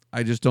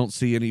 I just don't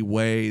see any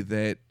way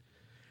that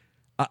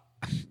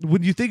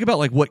when you think about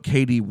like what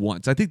KD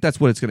wants, I think that's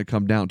what it's going to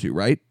come down to,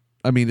 right?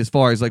 I mean, as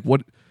far as like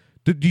what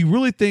do you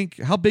really think,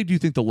 how big do you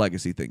think the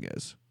legacy thing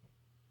is?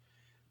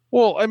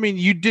 Well, I mean,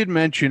 you did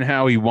mention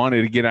how he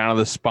wanted to get out of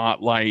the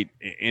spotlight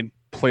and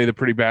play the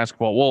pretty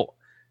basketball. Well,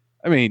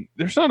 I mean,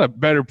 there's not a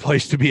better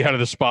place to be out of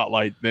the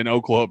spotlight than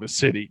Oklahoma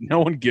City. No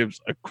one gives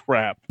a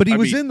crap. But he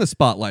was in the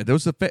spotlight. That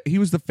was he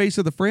was the face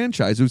of the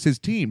franchise. It was his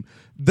team.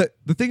 The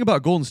thing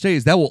about Golden State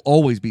is that will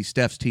always be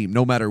Steph's team,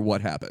 no matter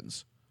what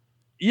happens.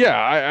 Yeah,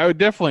 I would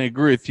definitely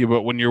agree with you.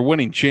 But when you're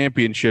winning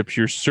championships,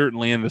 you're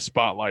certainly in the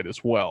spotlight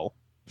as well.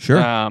 Sure.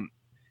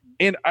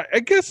 And I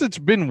guess it's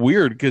been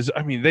weird because,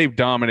 I mean, they've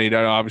dominated,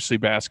 obviously,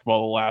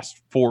 basketball the last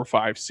 4 or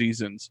 5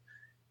 seasons.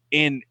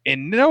 In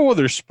no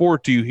other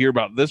sport do you hear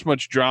about this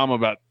much drama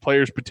about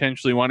players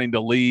potentially wanting to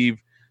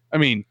leave. I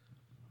mean,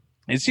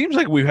 it seems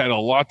like we've had a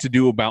lot to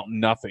do about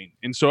nothing.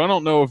 And so I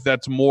don't know if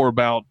that's more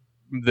about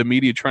the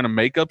media trying to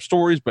make up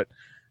stories, but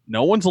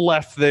no one's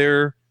left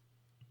there.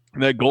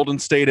 That Golden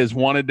State has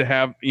wanted to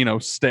have,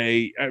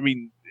 stay. I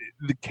mean,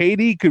 the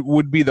KD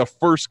would be the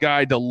first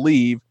guy to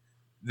leave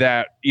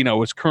that,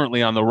 is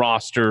currently on the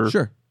roster.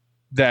 Sure.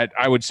 That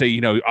I would say,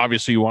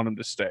 obviously you want him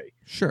to stay.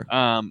 Sure.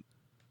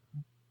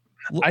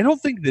 I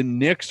don't think the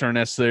Knicks are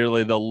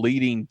necessarily the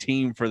leading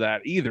team for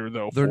that either,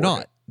 though. They're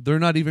not. They're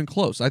not even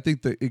close. I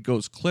think that it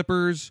goes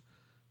Clippers.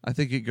 I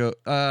think it goes.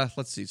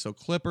 Let's see. So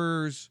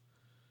Clippers,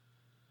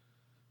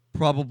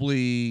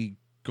 probably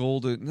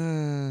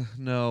Golden.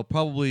 No,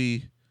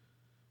 probably.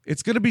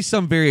 It's going to be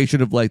some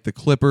variation of like the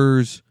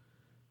Clippers,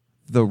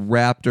 the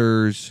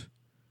Raptors,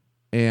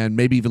 and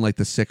maybe even like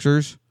the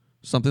Sixers,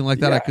 something like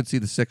that. Yeah. I could see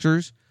the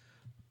Sixers.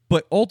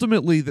 But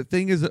ultimately, the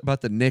thing is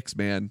about the Knicks,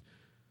 man.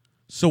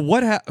 So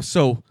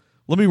so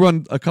let me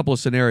run a couple of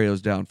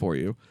scenarios down for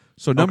you.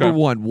 So number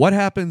one, what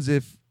happens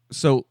if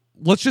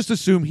let's just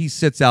assume he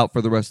sits out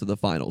for the rest of the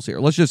finals here.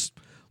 Let's just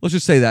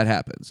say that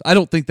happens. I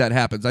don't think that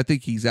happens. I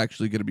think he's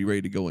actually going to be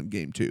ready to go in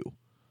game 2.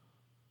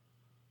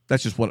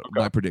 That's just what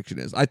my prediction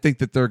is. I think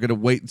that they're going to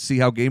wait and see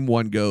how game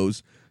 1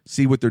 goes,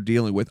 see what they're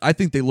dealing with. I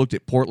think they looked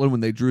at Portland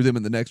when they drew them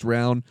in the next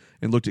round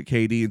and looked at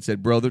KD and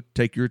said, brother,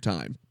 take your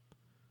time.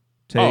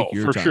 Take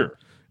your time. Sure.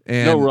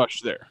 And no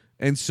rush there.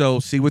 And so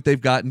see what they've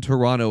got in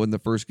Toronto in the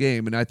first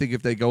game. And I think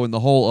if they go in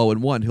the whole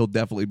 0-1, he'll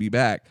definitely be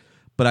back.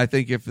 But I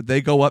think if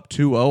they go up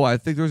 2-0, I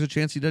think there's a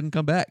chance he doesn't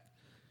come back.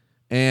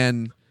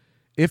 And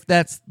if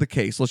that's the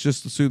case, let's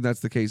just assume that's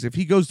the case. If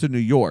he goes to New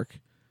York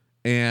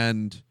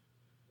and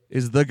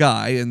is the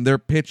guy, and their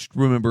pitch,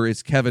 remember,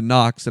 is Kevin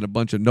Knox and a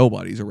bunch of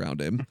nobodies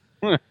around him.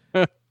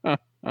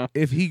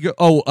 If he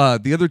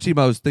the other team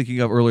I was thinking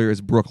of earlier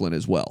is Brooklyn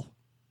as well,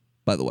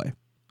 by the way,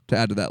 to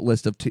add to that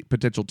list of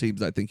potential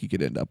teams I think he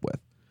could end up with.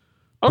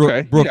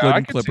 Okay.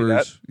 Brooklyn,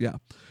 Clippers. Yeah.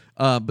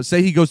 But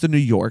say he goes to New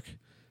York,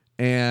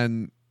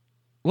 and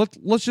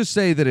let's just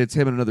say that it's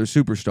him and another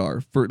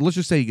superstar. Let's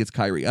just say he gets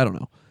Kyrie. I don't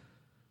know.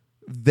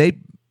 They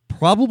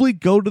probably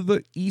go to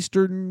the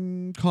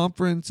Eastern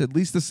Conference, at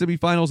least the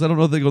semifinals. I don't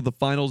know if they go to the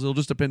finals. It'll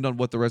just depend on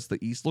what the rest of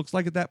the East looks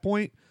like at that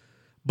point.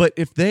 But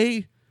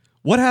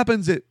what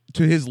happens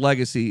to his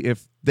legacy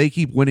if they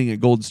keep winning at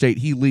Golden State?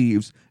 He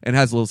leaves and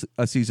has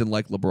a season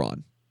like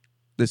LeBron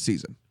this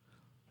season.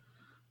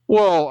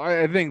 Well,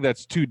 I think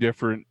that's 2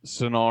 different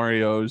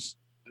scenarios.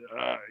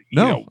 I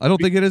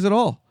don't think it is at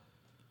all.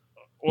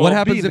 Well, what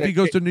happens if he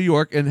goes to New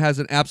York and has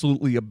an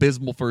absolutely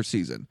abysmal first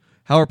season?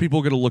 How are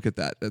people going to look at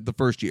that the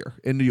first year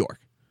in New York?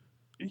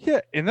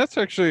 Yeah, and that's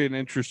actually an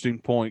interesting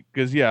point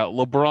because,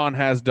 LeBron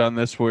has done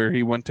this where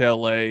he went to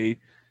L.A.,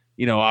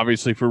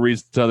 obviously for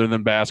reasons other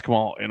than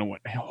basketball, and it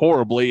went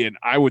horribly. And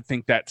I would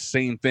think that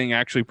same thing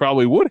actually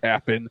probably would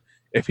happen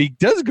if he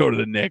does go to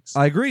the Knicks.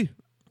 I agree.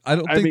 I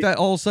don't think that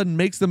all of a sudden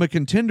makes them a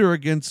contender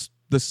against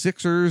the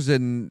Sixers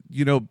and,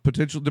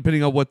 potential,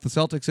 depending on what the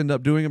Celtics end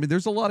up doing. I mean,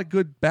 there's a lot of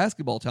good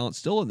basketball talent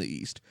still in the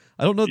East.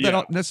 I don't know if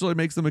that necessarily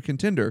makes them a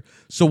contender.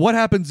 So what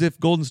happens if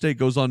Golden State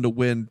goes on to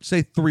win,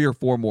 say, 3 or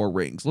 4 more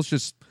rings? Let's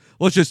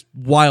just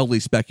wildly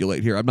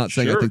speculate here. I'm not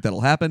saying I think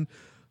that'll happen.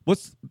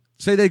 Let's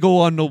say they go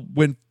on to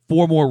win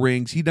 4 more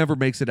rings. He never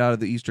makes it out of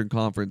the Eastern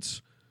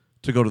Conference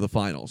to go to the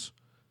finals.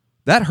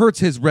 That hurts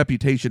his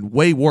reputation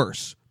way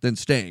worse than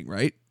staying,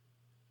 right?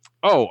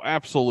 Oh,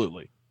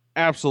 absolutely.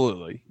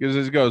 Absolutely. Because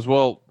it goes,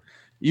 well,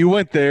 you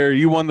went there,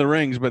 you won the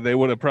rings, but they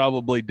would have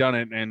probably done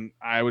it, and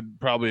I would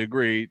probably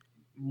agree,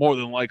 more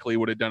than likely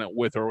would have done it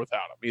with or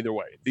without him. Either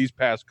way, these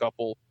past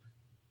couple,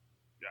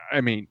 I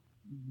mean,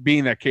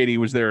 being that KD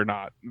was there or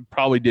not,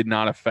 probably did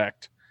not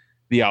affect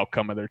the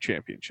outcome of their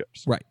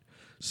championships. Right.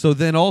 So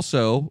then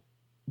also,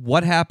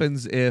 what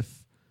happens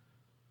if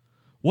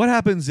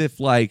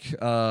like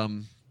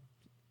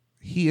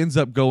he ends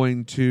up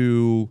going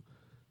to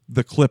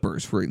the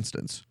Clippers, for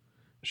instance?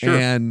 Sure.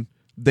 And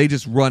they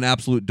just run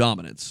absolute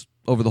dominance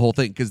over the whole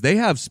thing because they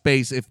have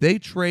space. If they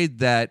trade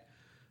that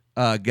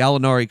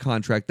Gallinari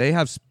contract, they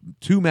have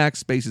 2 max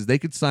spaces. They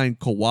could sign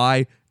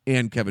Kawhi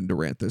and Kevin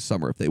Durant this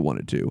summer if they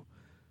wanted to.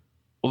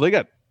 Well, they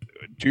got,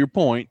 to your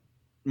point,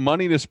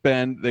 money to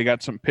spend. They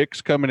got some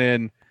picks coming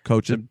in.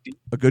 Coaching,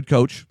 a good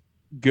coach.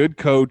 Good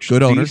coach.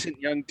 Good owner. Decent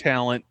young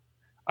talent.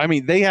 I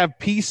mean, they have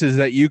pieces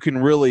that you can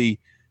really,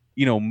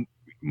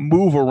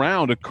 move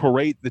around to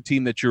create the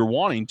team that you're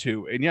wanting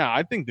to. And yeah,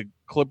 I think the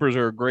Clippers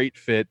are a great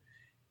fit.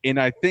 And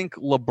I think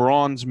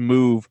LeBron's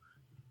move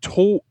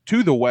to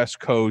the West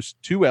Coast,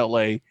 to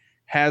LA,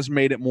 has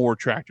made it more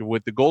attractive.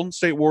 With the Golden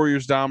State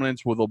Warriors'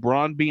 dominance, with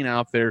LeBron being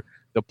out there,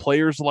 the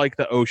players like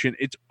the ocean.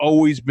 It's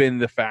always been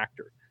the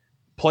factor.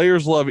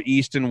 Players love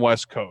East and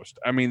West Coast.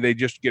 I mean, they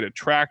just get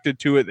attracted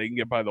to it. They can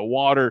get by the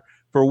water.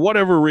 For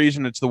whatever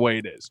reason, it's the way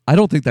it is. I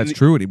don't think that's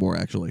true anymore,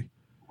 actually.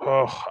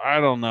 Oh,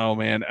 I don't know,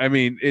 man. I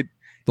mean,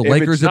 the if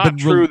Lakers it's have not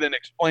been true, then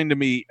explain to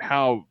me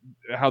how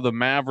the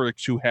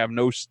Mavericks, who have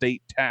no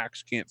state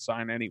tax, can't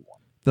sign anyone.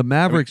 The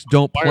Mavericks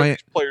don't why play. Are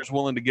these players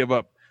willing to give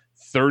up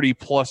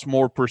 30+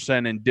 more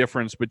percent in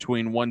difference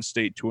between one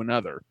state to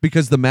another?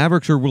 Because the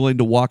Mavericks are willing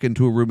to walk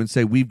into a room and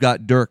say, "We've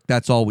got Dirk.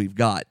 That's all we've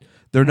got."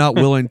 They're not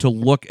willing to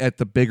look at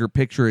the bigger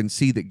picture and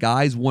see that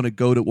guys want to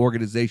go to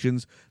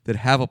organizations that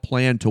have a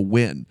plan to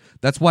win.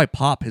 That's why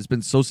Pop has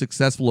been so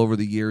successful over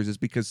the years, is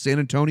because San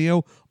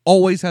Antonio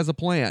always has a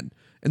plan,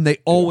 and they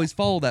always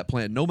follow that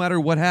plan, no matter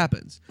what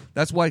happens.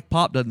 That's why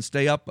Pop doesn't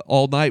stay up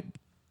all night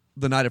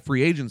the night of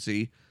free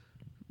agency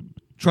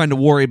trying to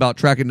worry about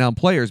tracking down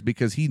players,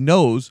 because he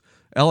knows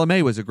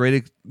LMA was a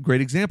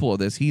great example of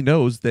this. He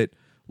knows that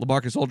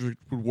LaMarcus Aldridge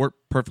would work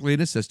perfectly in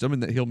his system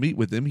and that he'll meet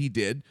with him. He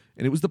did,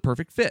 and it was the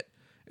perfect fit.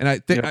 And I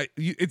think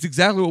it's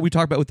exactly what we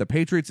talk about with the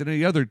Patriots and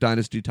any other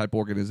dynasty type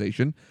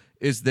organization,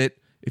 is that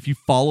if you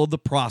follow the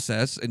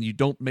process and you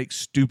don't make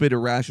stupid,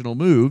 irrational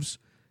moves,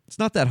 it's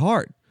not that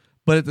hard.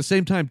 But at the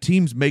same time,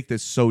 teams make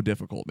this so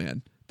difficult,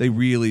 man. They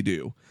really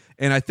do.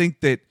 And I think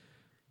that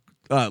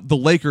the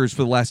Lakers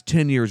for the last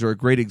 10 years are a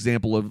great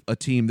example of a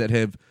team that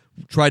have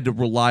tried to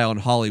rely on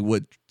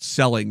Hollywood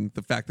selling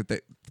the fact that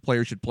the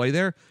players should play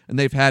there, and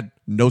they've had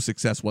no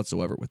success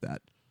whatsoever with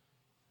that.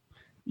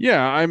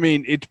 Yeah, I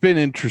mean, it's been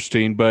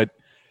interesting, but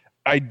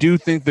I do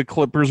think the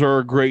Clippers are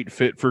a great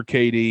fit for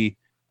KD.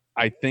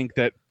 I think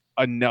that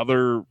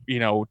another,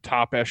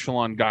 top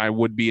echelon guy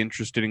would be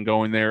interested in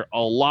going there a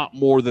lot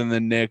more than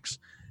the Knicks.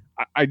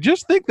 I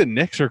just think the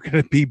Knicks are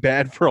going to be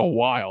bad for a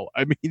while.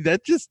 I mean,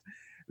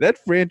 that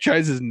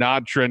franchise is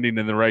not trending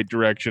in the right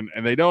direction,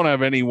 and they don't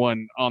have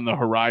anyone on the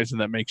horizon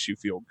that makes you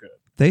feel good.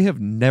 They have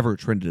never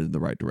trended in the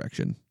right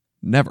direction.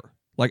 Never.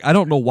 Like, I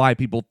don't know why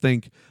people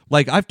think,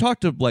 like, I've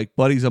talked to like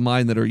buddies of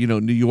mine that are,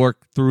 New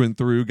York through and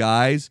through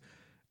guys,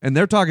 and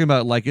they're talking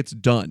about like it's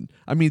done.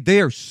 I mean,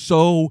 they are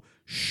so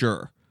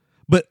sure.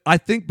 But I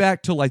think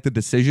back to like the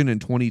decision in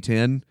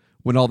 2010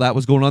 when all that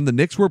was going on. The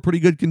Knicks were a pretty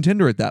good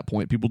contender at that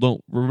point. People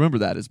don't remember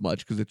that as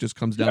much because it just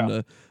comes down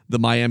to the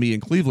Miami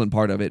and Cleveland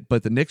part of it.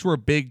 But the Knicks were a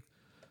big,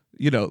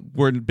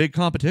 were in big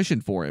competition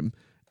for him.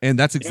 And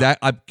that's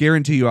I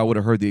guarantee you I would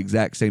have heard the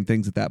exact same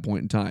things at that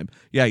point in time.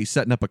 Yeah, he's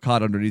setting up a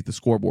cot underneath the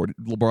scoreboard.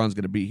 LeBron's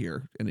going to be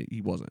here. And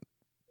he wasn't.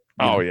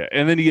 Yeah.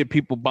 And then you get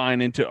people buying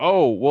into,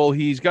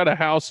 he's got a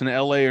house in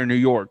L.A. or New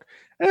York.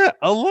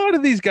 A lot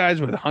of these guys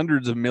with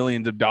hundreds of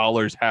millions of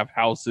dollars have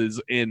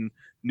houses in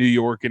New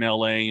York and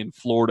L.A. and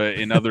Florida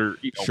and other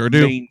sure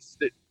do.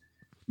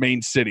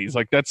 main cities.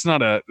 Like,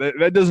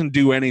 that doesn't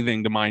do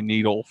anything to my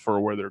needle for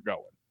where they're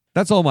going.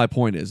 That's all my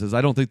point is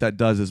I don't think that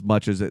does as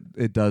much as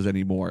it does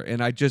anymore.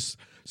 And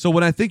so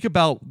when I think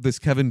about this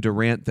Kevin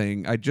Durant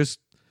thing, I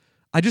just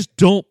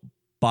don't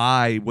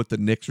buy what the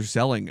Knicks are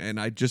selling. And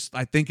I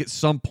think at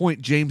some point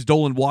James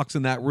Dolan walks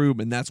in that room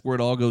and that's where it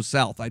all goes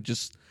south. I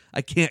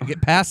can't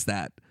get past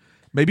that.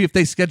 Maybe if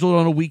they schedule it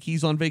on a week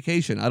he's on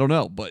vacation. I don't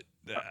know, but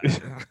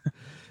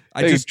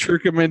I just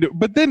trick him into.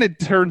 But then it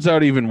turns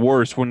out even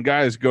worse when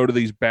guys go to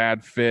these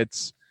bad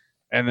fits.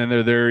 And then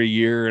they're there a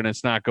year and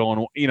it's not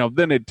going,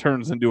 then it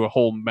turns into a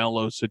whole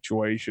mellow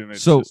situation.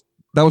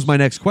 that was my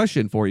next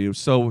question for you.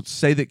 So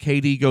say that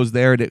KD goes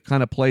there and it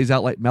kind of plays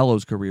out like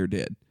Melo's career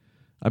did.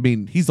 I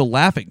mean, he's a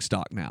laughing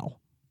stock now.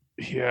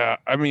 Yeah,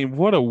 I mean,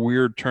 what a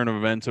weird turn of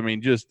events. I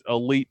mean, just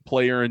elite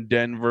player in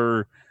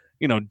Denver.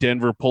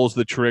 Denver pulls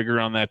the trigger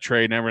on that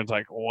trade, and everyone's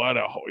like,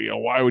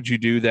 why would you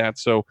do that?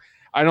 So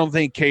I don't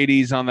think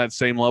KD's on that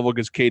same level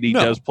because KD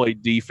does play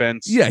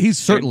defense. Yeah, he's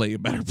certainly a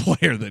better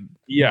player than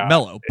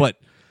Melo, but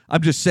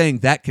I'm just saying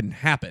that can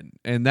happen.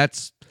 And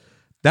that's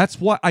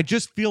why I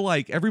just feel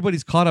like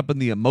everybody's caught up in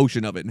the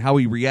emotion of it and how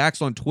he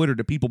reacts on Twitter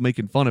to people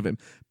making fun of him.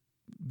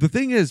 The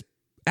thing is,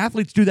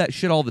 athletes do that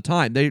shit all the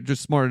time. They're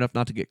just smart enough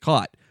not to get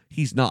caught.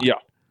 He's not. Yeah.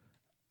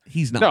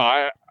 He's not.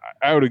 No,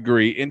 I would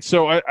agree. And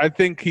so I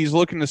think he's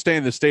looking to stay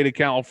in the state of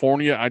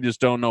California. I just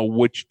don't know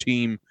which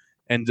team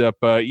ends up,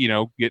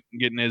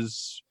 getting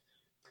his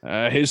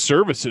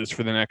services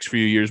for the next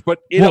few years. But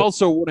it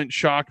also wouldn't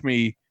shock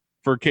me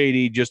for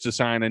KD just to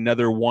sign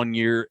another 1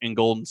 year in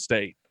Golden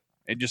State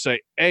and just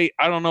say, hey,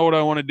 I don't know what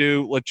I want to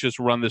do. Let's just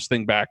run this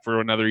thing back for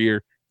another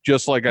year,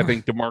 just like I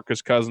think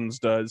DeMarcus Cousins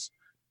does,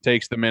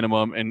 takes the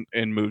minimum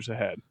and moves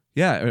ahead.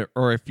 Yeah,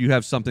 or if you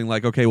have something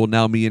like, okay, well,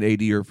 now me and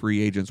AD are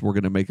free agents, we're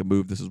going to make a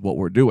move. This is what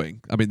we're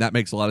doing. I mean, that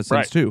makes a lot of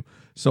sense, too.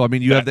 So, I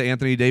mean, you have the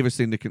Anthony Davis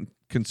thing to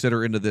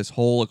consider into this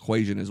whole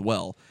equation as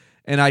well.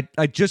 And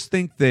I just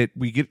think that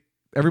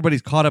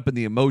everybody's caught up in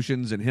the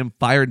emotions and him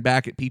firing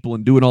back at people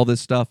and doing all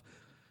this stuff.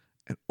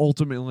 And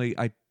ultimately,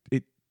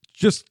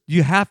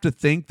 you have to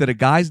think that a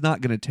guy's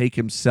not going to take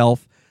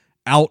himself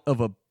out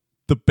of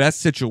the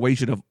best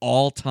situation of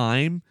all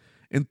time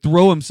and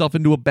throw himself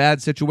into a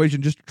bad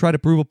situation just to try to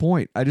prove a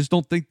point. I just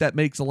don't think that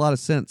makes a lot of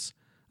sense.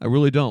 I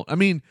really don't. I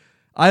mean,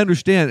 I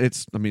understand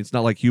it's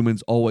not like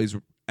humans always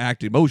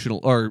act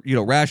emotional or,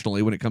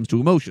 rationally when it comes to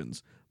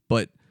emotions,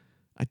 but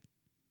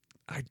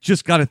I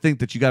just got to think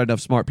that you got enough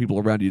smart people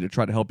around you to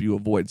try to help you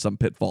avoid some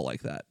pitfall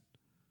like that.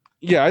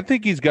 Yeah, I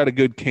think he's got a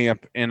good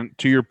camp. And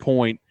to your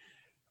point,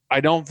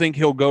 I don't think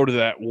he'll go to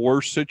that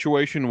worst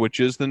situation, which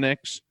is the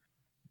Knicks.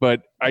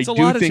 But it's a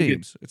lot of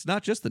teams. It's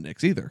not just the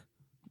Knicks either.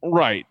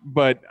 Right,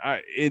 but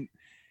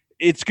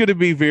it's going to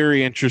be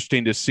very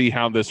interesting to see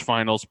how this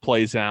finals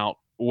plays out,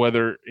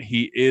 whether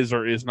he is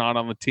or is not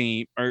on the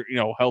team or,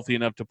 healthy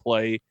enough to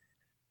play,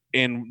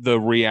 and the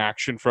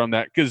reaction from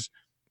that. Because,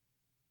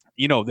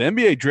 the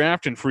NBA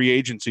draft and free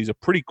agency is a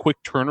pretty quick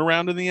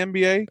turnaround in the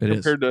NBA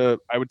compared to,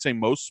 I would say,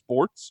 most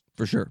sports.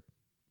 For sure.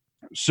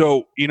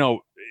 So,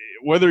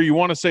 whether you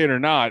want to say it or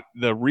not,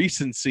 the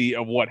recency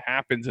of what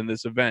happens in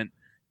this event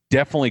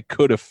definitely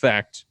could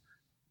affect,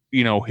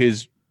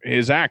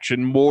 his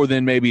action more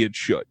than maybe it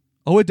should.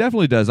 Oh, it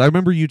definitely does. I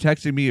remember you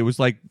texting me. It was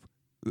like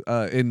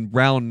in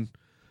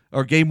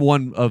game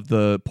one of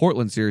the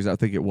Portland series, I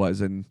think it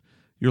was. And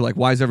you're like,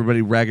 why is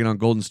everybody ragging on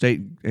Golden State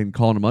and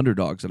calling them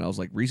underdogs? And I was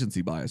like,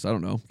 recency bias. I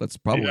don't know. That's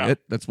probably it.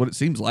 That's what it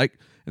seems like.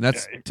 And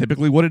that's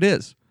typically what it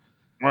is.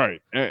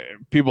 Right.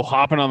 People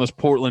hopping on this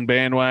Portland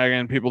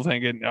bandwagon, people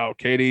thinking, oh,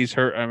 KD's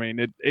hurt. I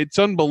mean, it's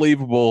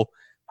unbelievable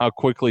how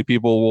quickly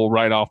people will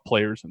write off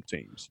players and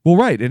teams. Well,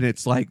 right. And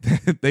it's like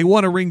they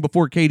won a ring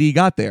before KD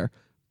got there,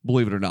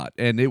 believe it or not.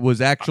 And it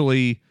was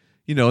actually,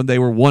 and they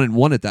were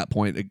 1-1 at that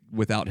point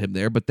without him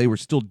there, but they were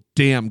still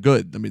damn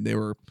good. I mean, they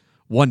were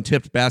one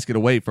tipped basket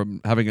away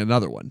from having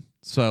another one.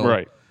 So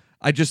right.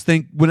 I just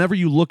think whenever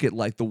you look at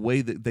like the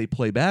way that they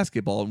play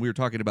basketball, and we were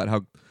talking about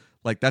how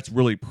like that's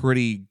really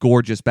pretty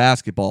gorgeous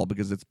basketball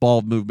because it's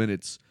ball movement.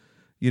 It's,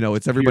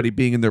 it's everybody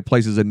being in their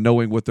places and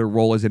knowing what their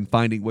role is and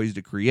finding ways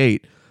to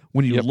create.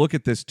 When you look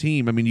at this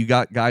team, I mean, you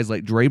got guys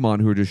like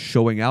Draymond who are just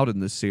showing out in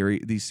these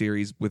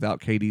series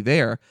without KD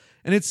there.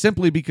 And it's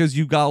simply because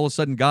you all of a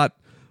sudden got,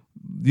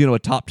 a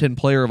top 10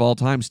 player of all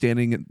time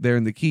standing there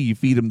in the key. You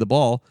feed him the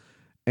ball.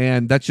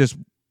 And that's just,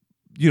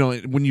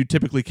 when you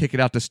typically kick it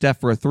out to Steph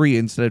for a three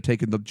instead of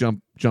taking the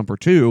jump or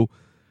two,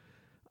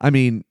 I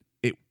mean,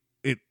 it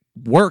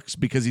works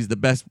because he's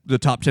the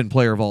top 10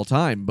 player of all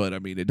time. But I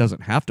mean, it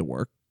doesn't have to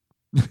work.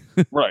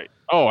 Right.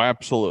 Oh,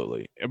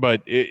 absolutely.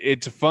 But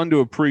it's fun to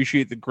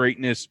appreciate the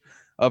greatness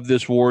of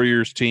this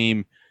Warriors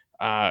team.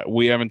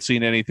 We haven't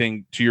seen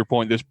anything, to your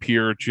point, this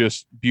pure,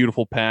 just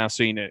beautiful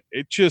passing.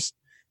 It just,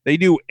 they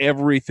do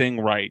everything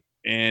right.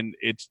 And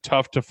it's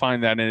tough to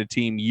find that in a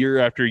team year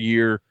after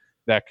year,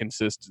 that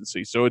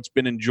consistency. So it's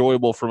been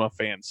enjoyable from a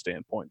fan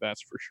standpoint,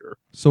 that's for sure.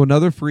 So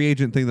another free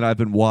agent thing that I've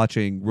been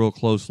watching real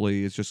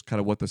closely is just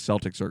kind of what the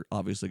Celtics are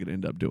obviously going to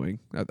end up doing.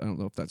 I don't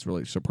know if that's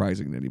really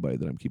surprising to anybody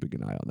that I'm keeping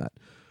an eye on that.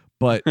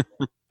 But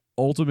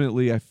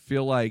ultimately, I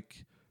feel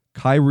like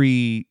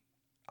Kyrie,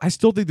 I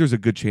still think there's a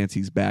good chance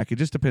he's back. It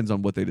just depends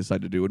on what they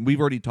decide to do. And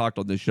we've already talked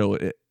on this show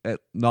at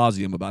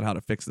nauseum about how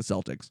to fix the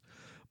Celtics.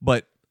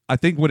 But I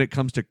think when it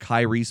comes to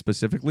Kyrie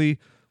specifically,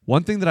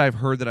 one thing that I've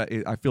heard that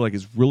I feel like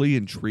is really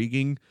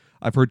intriguing,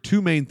 I've heard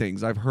two main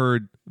things. I've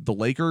heard the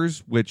Lakers,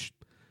 which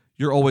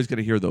you're always going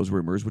to hear those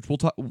rumors, which we'll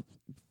talk.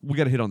 We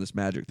got to hit on this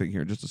Magic thing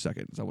here in just a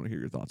second, so I want to hear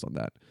your thoughts on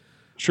that.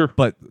 Sure.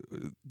 But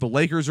the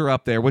Lakers are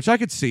up there, which I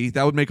could see.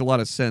 That would make a lot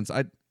of sense.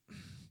 It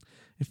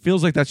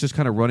feels like that's just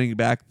kind of running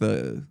back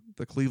the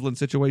Cleveland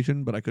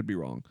situation, but I could be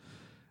wrong.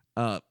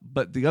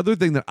 But the other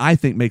thing that I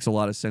think makes a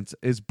lot of sense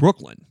is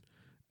Brooklyn.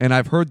 And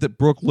I've heard that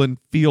Brooklyn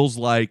feels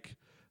like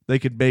they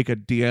could make a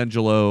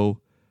D'Angelo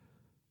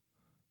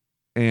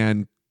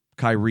and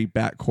Kyrie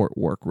backcourt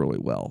work really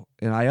well.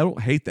 And I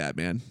don't hate that,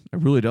 man. I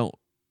really don't.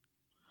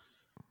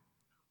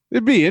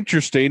 It'd be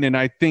interesting, and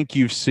I think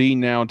you've seen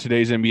now in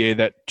today's NBA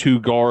that two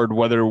guard,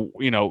 whether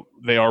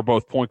they are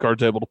both point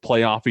guards able to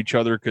play off each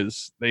other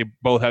because they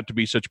both have to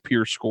be such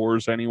pure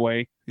scorers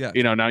anyway. Yeah,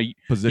 now you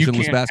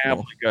positionless can't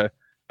basketball. have like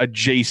a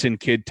Jason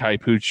Kidd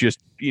type who's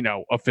just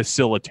a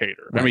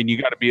facilitator. Right. I mean, you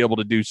got to be able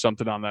to do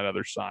something on that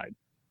other side.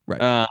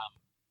 Right.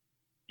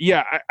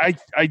 Yeah,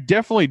 I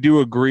definitely do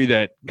agree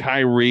that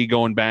Kyrie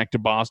going back to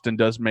Boston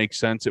does make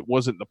sense. It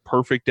wasn't the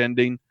perfect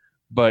ending,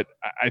 but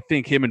I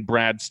think him and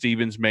Brad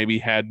Stevens maybe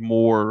had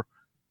more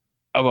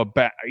of a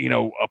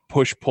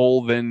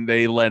push-pull than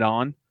they let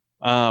on.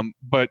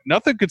 But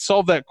nothing could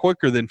solve that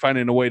quicker than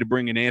finding a way to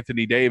bring in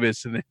Anthony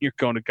Davis, and then you're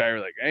going to Kyrie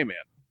like, hey, man,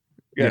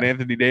 you got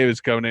Anthony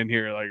Davis coming in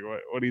here. Like,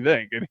 what do you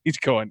think? And he's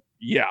going,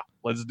 yeah,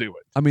 let's do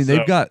it. I mean,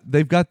 they've got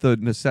the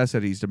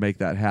necessities to make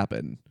that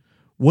happen.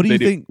 What do you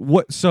think?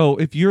 So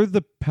if you're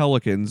the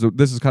Pelicans,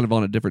 this is kind of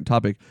on a different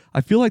topic.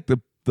 I feel like the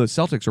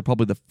Celtics are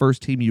probably the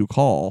first team you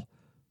call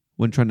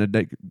when trying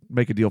to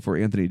make a deal for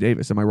Anthony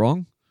Davis. Am I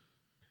wrong?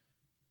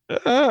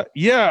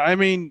 Yeah, I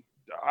mean,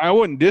 I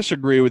wouldn't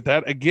disagree with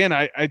that. Again,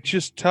 it's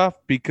just tough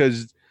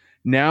because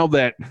now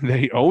that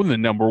they own the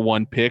number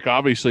one pick,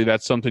 obviously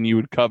that's something you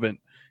would covet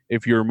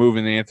if you're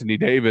moving Anthony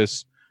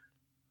Davis.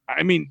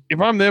 I mean,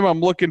 if I'm them, I'm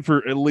looking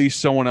for at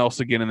least someone else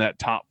again in that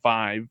top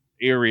 5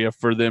 area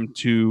for them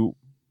to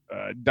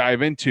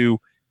dive into.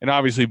 And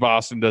obviously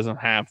Boston doesn't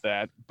have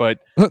that, but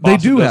they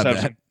do have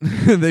that.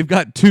 They've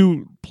got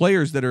 2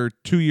 players that are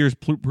 2 years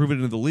proven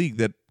into the league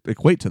that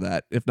equate to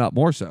that, if not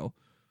more so.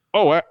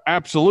 Oh,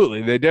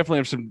 absolutely. They definitely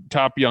have some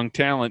top young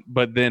talent,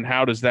 but then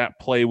how does that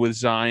play with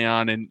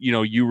Zion and,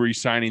 you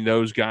re-signing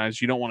those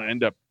guys? You don't want to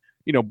end up,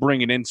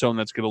 bringing in someone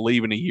that's going to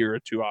leave in a year or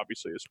two,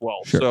 obviously, as well.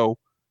 Sure. So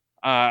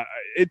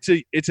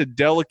it's a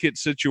delicate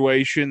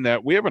situation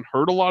that we haven't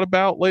heard a lot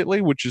about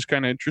lately, which is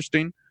kind of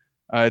interesting.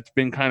 It's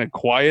been kind of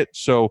quiet,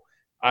 so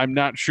I'm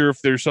not sure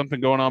if there's something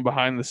going on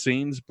behind the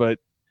scenes, but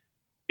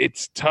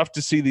it's tough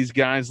to see these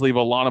guys leave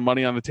a lot of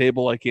money on the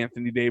table like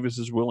Anthony Davis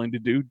is willing to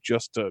do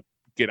just to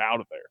get out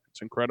of there.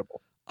 It's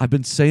incredible. I've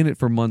been saying it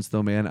for months,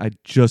 though, man. I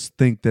just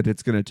think that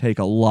it's going to take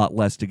a lot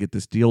less to get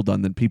this deal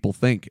done than people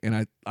think.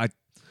 And I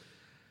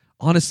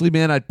honestly,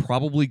 man, I'd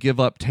probably give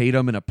up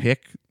Tatum and a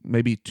pick,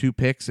 maybe 2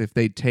 picks if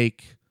they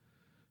take.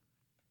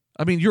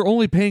 I mean, you're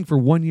only paying for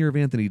 1 year of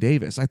Anthony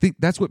Davis. I think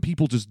that's what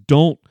people just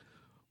don't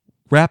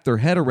wrap their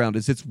head around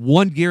is it's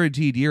 1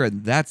 guaranteed year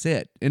and that's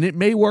it. And it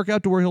may work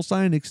out to where he'll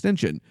sign an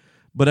extension.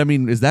 But, I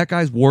mean, is that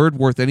guy's word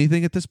worth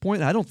anything at this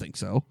point? I don't think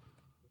so.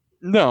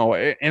 No,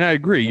 and I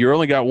agree. You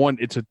only got one.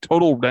 It's a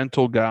total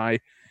rental guy.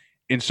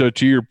 And so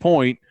to your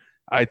point,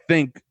 I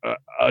think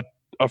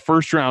a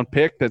first-round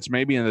pick that's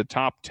maybe in the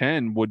top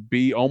 10 would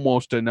be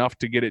almost enough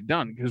to get it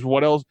done. Because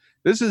what else?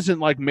 This isn't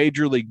like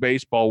Major League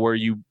Baseball where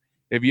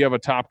if you have a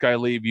top guy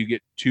leave, you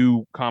get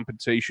 2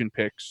 compensation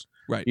picks.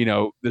 Right.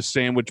 The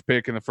sandwich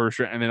pick in the first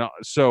round. And then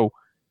so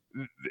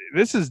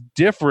this is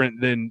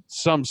different than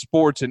some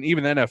sports. And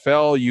even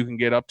NFL, you can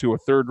get up to a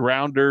 3rd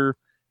rounder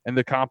and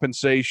the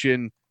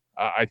compensation.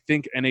 I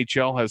think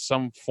NHL has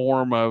some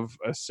form of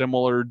a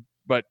similar,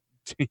 but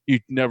you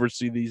never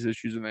see these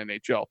issues in the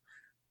NHL.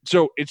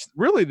 So it's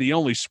really the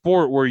only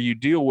sport where you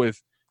deal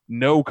with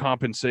no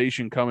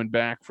compensation coming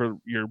back for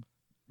your,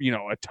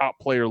 a top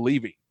player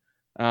leaving,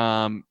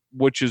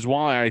 which is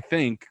why I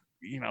think,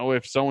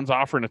 if someone's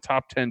offering a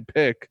top 10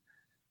 pick,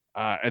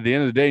 at the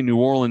end of the day, New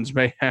Orleans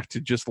may have to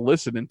just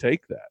listen and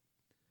take that.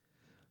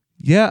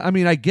 Yeah, I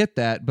mean, I get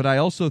that, but I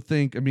also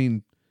think,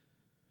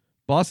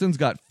 Boston's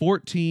got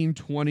 14,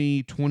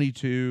 20,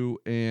 22,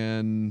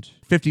 and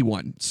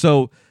 51.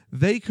 So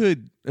they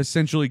could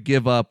essentially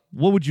give up,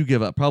 what would you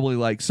give up?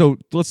 Probably so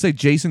let's say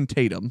Jason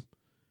Tatum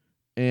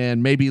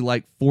and maybe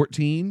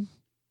 14.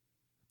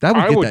 That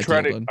would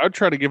I'd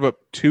try to give up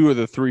 2 of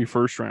the 3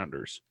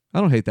 first-rounders. I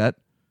don't hate that.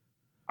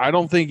 I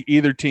don't think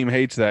either team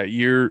hates that.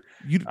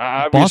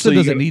 Boston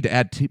doesn't need to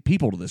add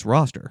people to this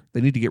roster.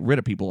 They need to get rid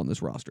of people on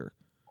this roster.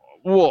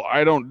 Well,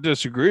 I don't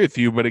disagree with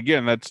you, but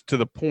again, that's to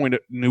the point.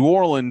 New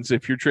Orleans,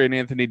 if you're trading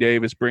Anthony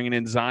Davis, bringing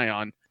in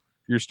Zion,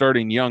 you're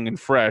starting young and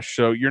fresh,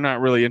 so you're not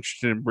really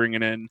interested in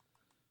bringing in,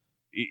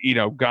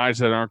 guys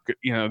that aren't,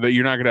 that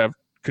you're not going to have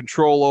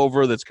control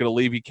over, that's going to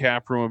leave you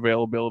cap room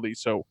availability.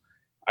 So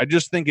I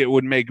just think it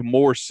would make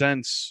more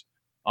sense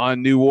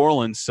on New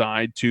Orleans'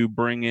 side to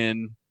bring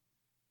in,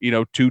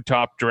 2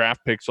 top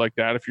draft picks like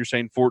that. If you're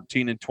saying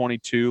 14 and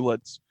 22,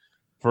 let's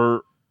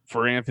for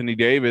Anthony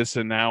Davis,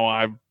 and now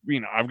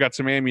I've got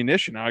some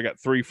ammunition. Now I got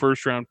 3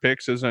 first-round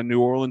picks as a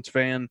New Orleans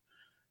fan.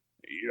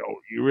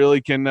 You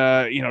really can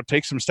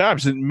take some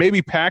stabs and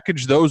maybe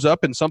package those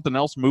up in something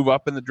else, move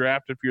up in the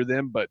draft if you're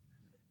them. But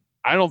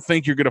I don't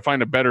think you're going to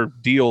find a better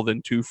deal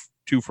than two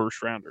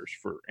first-rounders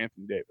for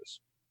Anthony Davis.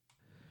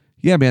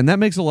 Yeah, man, that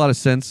makes a lot of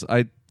sense.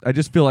 I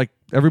just feel like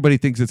everybody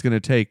thinks it's going to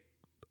take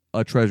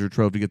a treasure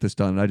trove to get this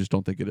done. And I just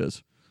don't think it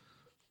is.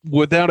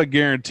 Without a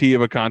guarantee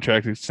of a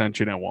contract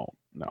extension, it won't.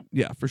 No.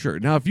 Yeah, for sure.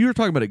 Now, if you were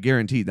talking about a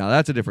guaranteed, now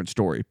that's a different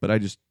story. But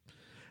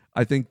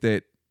I think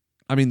that,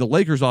 I mean, the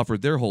Lakers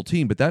offered their whole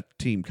team, but that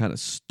team kind of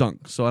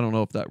stunk. So I don't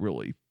know if that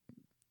really,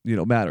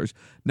 matters.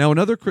 Now,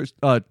 another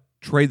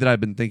trade that I've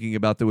been thinking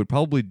about that would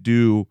probably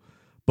do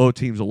both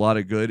teams a lot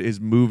of good is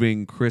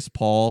moving Chris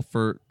Paul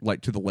to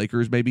the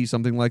Lakers, maybe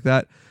something like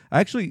that. I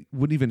actually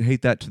wouldn't even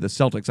hate that to the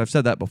Celtics. I've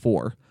said that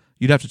before.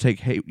 You'd have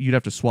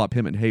to swap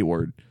him and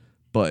Hayward,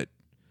 but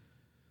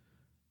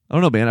I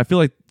don't know, man. I feel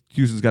like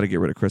Houston's got to get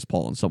rid of Chris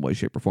Paul in some way,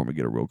 shape, or form and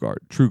get a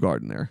true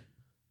guard in there.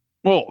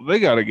 Well, they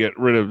got to get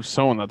rid of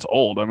someone that's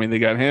old. I mean, they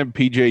got him,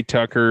 PJ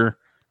Tucker.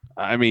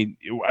 I mean,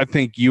 I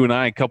think you and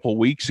I a couple of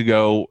weeks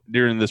ago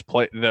during this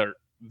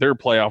their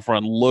playoff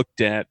run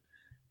looked at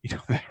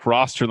that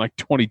roster in like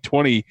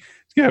 2020. It's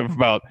gonna have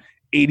about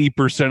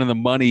 80% of the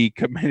money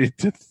committed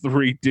to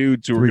three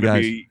dudes who are going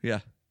to be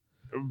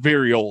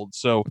very old.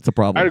 So it's a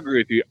problem. I'd agree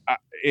with you.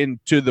 And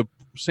to the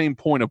same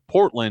point of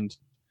Portland,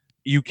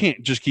 you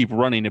can't just keep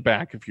running it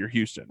back if you're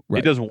Houston. Right.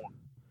 It doesn't work.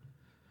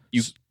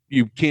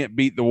 You can't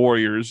beat the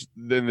Warriors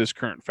in this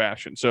current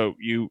fashion. So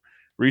you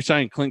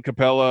re-sign Clint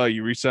Capella,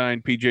 you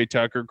re-sign PJ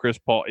Tucker, Chris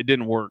Paul. It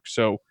didn't work.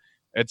 So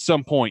at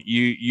some point,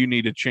 you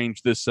need to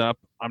change this up.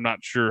 I'm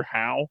not sure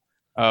how,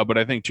 but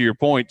I think to your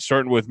point,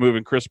 starting with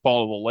moving Chris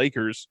Paul to the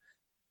Lakers,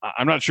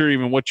 I'm not sure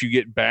even what you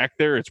get back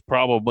there. It's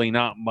probably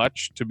not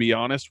much, to be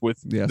honest, with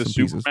the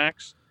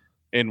Supermax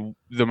and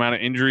the amount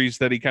of injuries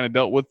that he kind of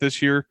dealt with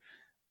this year.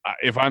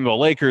 If I'm the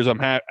Lakers,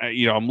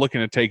 I'm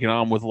looking at taking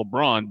on with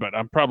LeBron, but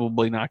I'm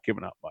probably not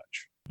giving up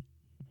much.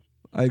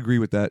 I agree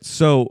with that.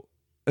 So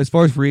as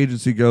far as free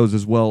agency goes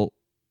as well,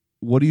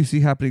 what do you see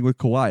happening with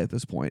Kawhi at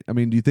this point? I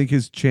mean, do you think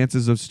his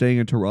chances of staying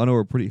in Toronto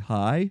are pretty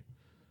high?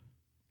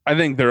 I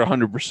think they're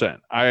 100%.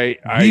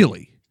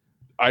 Really?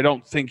 I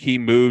don't think he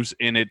moves,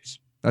 and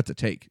that's a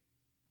take.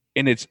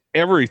 And it's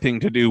everything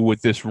to do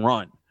with this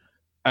run.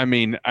 I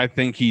mean, I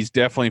think he's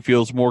definitely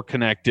feels more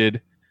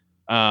connected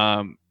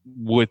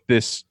with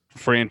this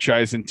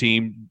franchise and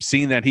team,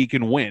 seeing that he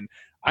can win.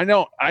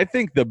 I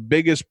think the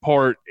biggest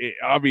part,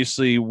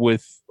 obviously,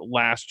 with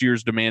last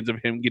year's demands of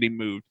him getting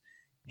moved,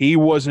 he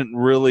wasn't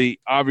really,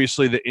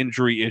 obviously, the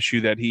injury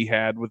issue that he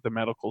had with the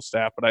medical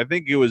staff, but I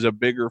think it was a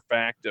bigger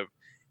fact of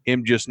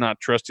him just not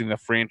trusting the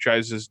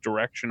franchise's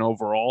direction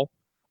overall.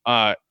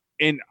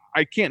 And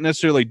I can't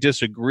necessarily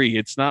disagree.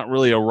 It's not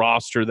really a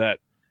roster that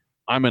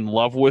I'm in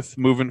love with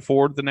moving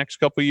forward the next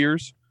couple of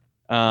years.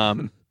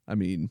 I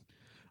mean,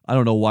 I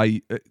don't know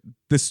why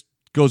this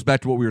goes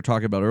back to what we were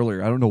talking about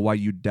earlier. I don't know why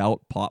you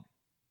doubt Pop,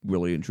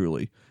 really and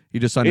truly. He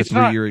just signed a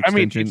 3-year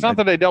extension. It's not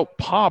that I doubt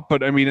Pop,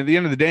 but I mean, at the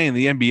end of the day, in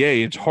the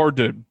NBA, it's hard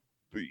to,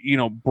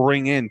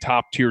 bring in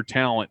top tier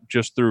talent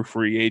just through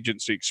free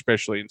agency,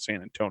 especially in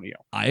San Antonio.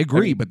 I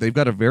agree, but they've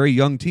got a very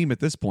young team at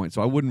this point,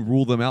 so I wouldn't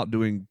rule them out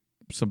doing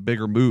some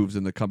bigger moves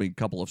in the coming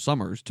couple of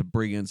summers to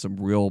bring in some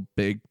real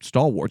big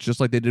stalwarts, just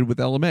like they did with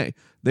LMA.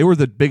 They were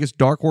the biggest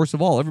dark horse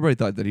of all. Everybody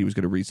thought that he was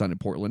going to re-sign in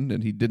Portland,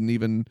 and he didn't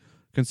even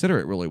consider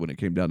it really when it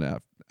came down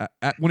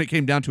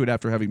to it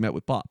after having met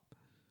with Pop.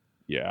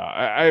 Yeah,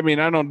 I mean,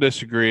 I don't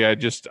disagree. I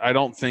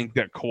don't think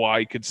that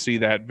Kawhi could see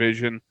that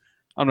vision.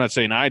 I'm not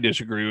saying I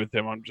disagree with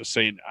him. I'm just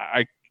saying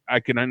I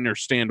can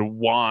understand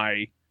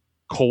why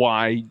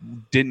Kawhi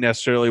didn't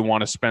necessarily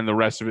want to spend the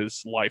rest of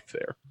his life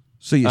there.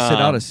 So you sit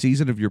out a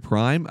season of your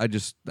prime?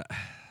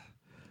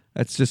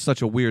 That's just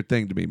such a weird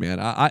thing to me, man.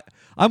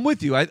 I'm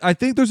with you. I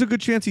think there's a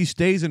good chance he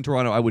stays in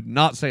Toronto. I would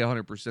not say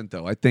 100%,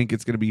 though. I think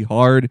it's going to be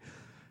hard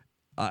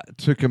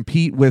to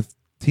compete with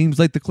teams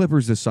like the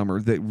Clippers this summer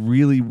that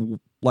really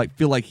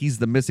feel like he's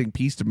the missing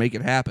piece to make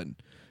it happen.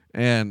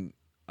 And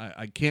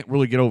I can't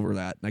really get over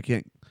that.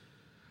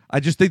 I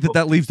just think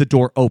that leaves the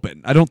door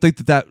open. I don't think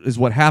that is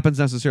what happens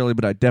necessarily,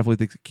 but I definitely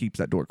think it keeps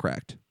that door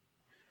cracked.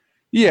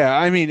 Yeah,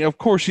 I mean, of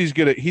course he's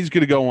gonna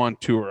go on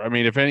tour. I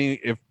mean,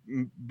 if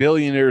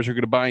billionaires are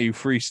gonna buy you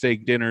free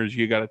steak dinners,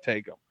 you got to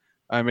take them.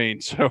 I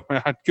mean, so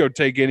I'd go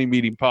take any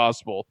meeting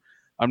possible.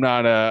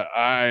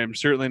 I am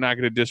certainly not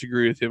going to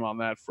disagree with him on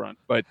that front.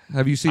 But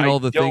have you seen all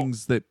the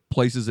things that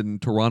places in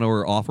Toronto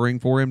are offering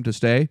for him to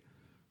stay?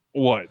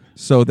 What?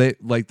 So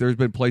there's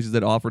been places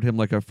that offered him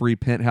like a free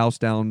penthouse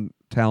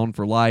downtown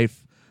for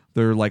life.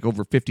 There are like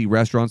over 50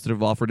 restaurants that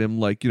have offered him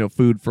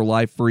food for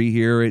life free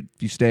here if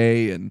you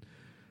stay. And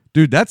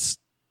dude, that's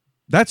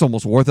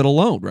almost worth it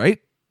alone, right?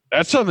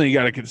 That's something you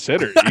got to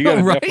consider. You got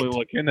to definitely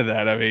look into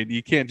that. I mean,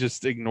 you can't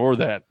just ignore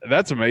that.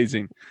 That's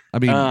amazing. I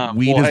mean,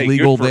 weed is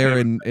legal there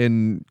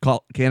in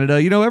Canada.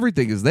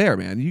 Everything is there,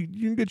 man.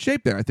 You're in good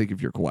shape there, I think,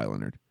 if you're Kawhi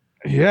Leonard.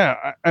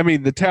 Yeah, I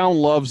mean, the town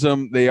loves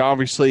them. They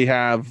obviously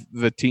have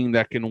the team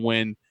that can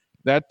win.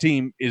 That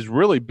team is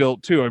really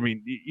built, too. I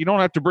mean, you don't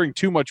have to bring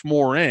too much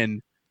more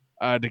in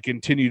to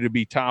continue to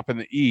be top in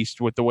the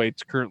East with the way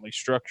it's currently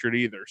structured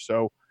either.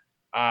 So,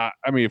 I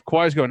mean, if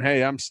Kawhi's going,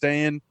 hey, I'm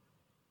staying,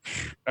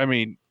 I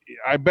mean,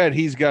 I bet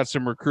he's got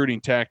some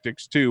recruiting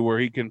tactics too, where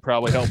he can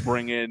probably help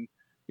bring in,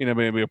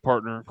 maybe a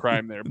partner in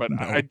crime there. But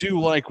I do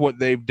like what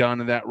they've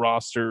done in that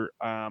roster.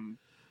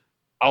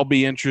 I'll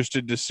be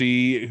interested to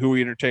see who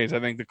he entertains. I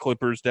think the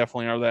Clippers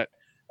definitely are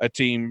a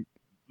team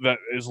that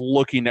is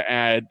looking to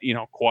add,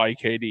 Kawhi,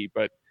 KD,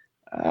 but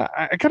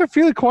I kind of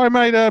feel like Kawhi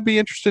might be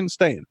interested in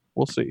staying.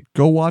 We'll see.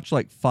 Go watch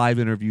like 5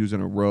 interviews in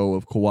a row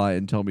of Kawhi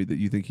and tell me that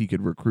you think he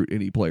could recruit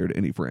any player to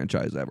any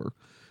franchise ever.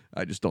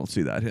 I just don't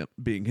see that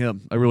being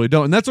him. I really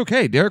don't. And that's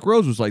okay. Derrick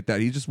Rose was like that.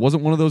 He just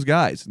wasn't one of those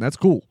guys, and that's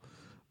cool.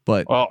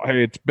 But well,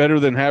 hey, it's better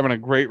than having a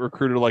great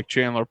recruiter like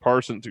Chandler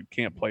Parsons who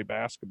can't play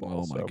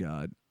basketball. Oh my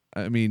God.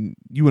 I mean,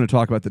 you want to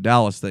talk about the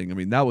Dallas thing. I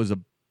mean, that was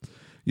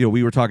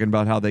we were talking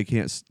about how they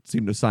can't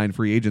seem to sign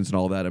free agents and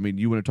all that. I mean,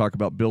 you want to talk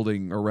about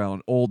building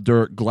around old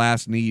dirt,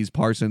 glass knees,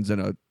 Parsons,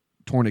 and a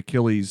torn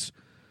Achilles.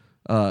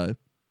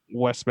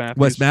 Wes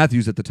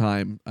Matthews at the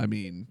time. I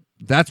mean,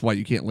 that's why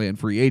you can't land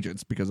free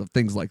agents, because of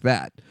things like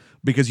that.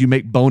 Because you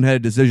make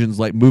boneheaded decisions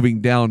like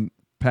moving down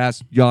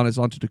past Giannis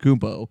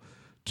Antetokounmpo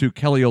to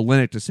Kelly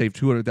Olynyk to save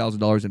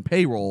 $200,000 in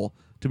payroll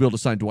to be able to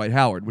sign Dwight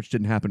Howard, which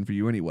didn't happen for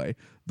you anyway.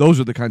 Those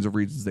are the kinds of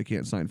reasons they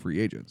can't sign free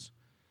agents.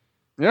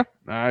 Yeah,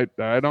 I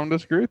don't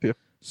disagree with you.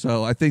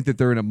 So I think that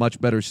they're in a much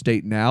better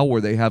state now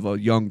where they have a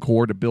young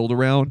core to build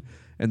around,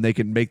 and they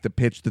can make the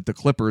pitch that the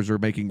Clippers are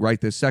making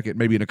right this second,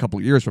 maybe in a couple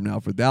of years from now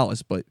for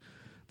Dallas. But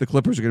the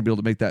Clippers are going to be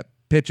able to make that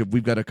pitch of,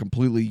 we've got a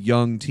completely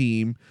young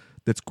team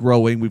that's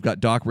growing. We've got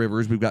Doc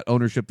Rivers. We've got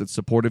ownership that's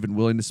supportive and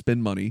willing to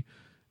spend money.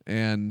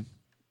 And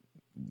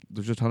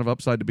there's a ton of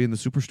upside to being the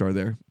superstar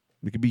there.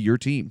 It could be your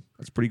team.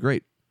 That's pretty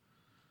great.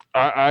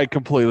 I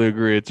completely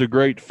agree. It's a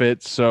great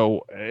fit.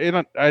 So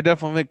I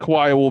definitely think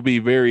Kawhi will be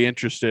very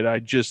interested. I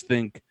just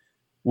think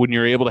when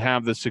you're able to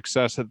have the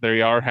success that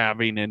they are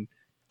having and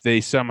they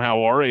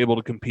somehow are able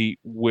to compete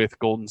with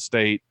Golden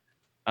State,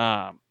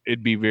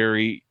 it'd be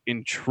very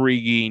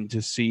intriguing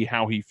to see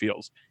how he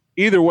feels.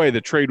 Either way, the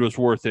trade was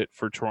worth it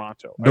for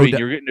Toronto. You're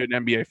getting to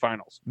an NBA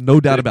Finals. No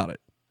doubt about it.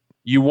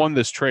 You won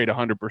this trade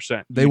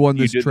 100%. They won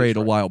this trade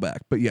a while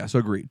back. But yes,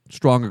 agreed.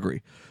 Strong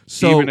agree.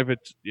 So even if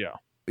it's, yeah.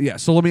 Yeah,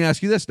 so let me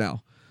ask you this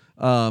now.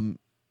 How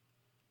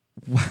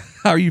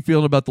are you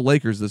feeling about the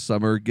Lakers this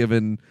summer,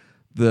 given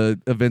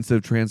the events that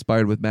have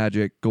transpired with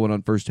Magic going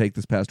on First Take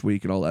this past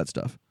week and all that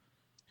stuff?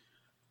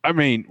 I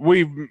mean,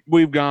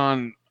 we've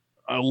gone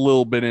a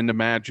little bit into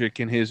Magic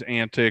and his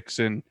antics,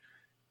 and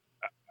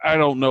I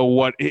don't know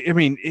what – I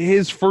mean,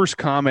 his first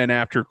comment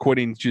after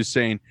quitting is just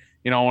saying,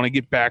 I want to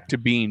get back to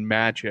being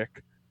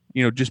Magic.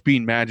 Just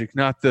being Magic,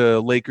 not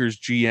the Lakers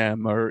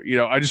GM, or,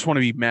 I just want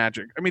to be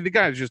Magic. I mean, the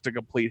guy's just a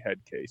complete head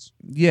case.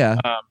 Yeah.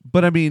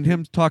 But I mean,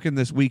 him talking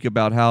this week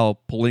about how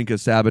Pelinka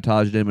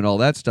sabotaged him and all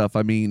that stuff.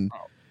 I mean,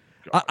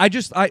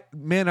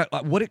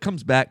 what it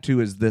comes back to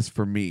is this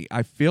for me.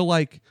 I feel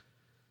like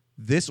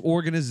this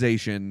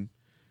organization,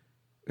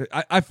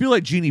 I feel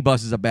like Jeannie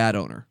Buss is a bad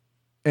owner.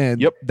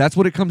 And that's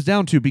what it comes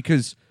down to,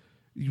 because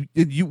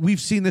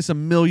we've seen this a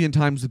million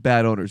times with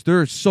bad owners.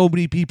 There are so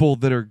many people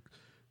that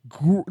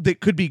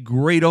could be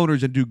great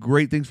owners and do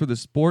great things for the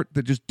sport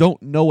that just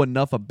don't know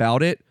enough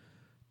about it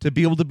to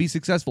be able to be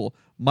successful.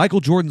 Michael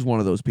Jordan's one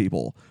of those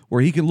people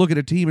where he can look at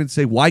a team and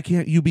say, why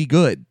can't you be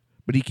good?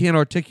 But he can't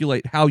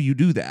articulate how you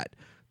do that.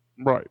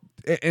 Right.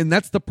 And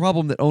that's the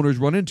problem that owners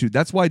run into.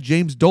 That's why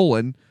James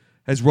Dolan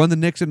has run the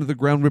Knicks into the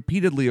ground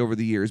repeatedly over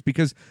the years,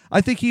 because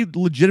I think he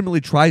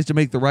legitimately tries to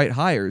make the right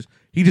hires.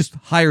 He just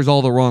hires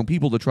all the wrong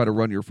people to try to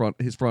run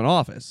his front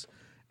office.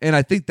 And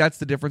I think that's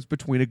the difference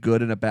between a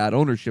good and a bad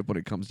ownership when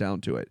it comes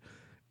down to it.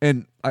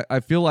 And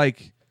I feel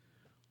like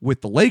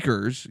with the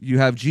Lakers, you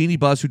have Jeannie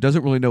Buss, who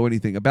doesn't really know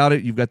anything about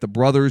it. You've got the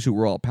brothers who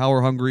were all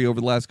power hungry over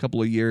the last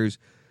couple of years.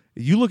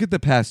 You look at the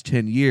past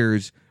 10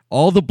 years,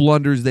 all the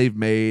blunders they've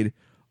made,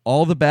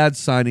 all the bad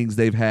signings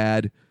they've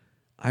had.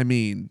 I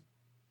mean,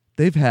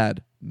 they've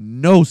had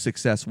no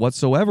success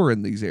whatsoever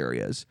in these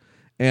areas.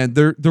 And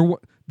the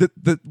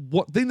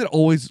thing that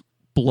always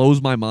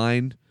blows my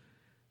mind,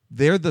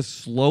 they're the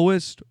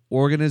slowest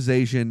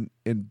organization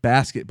in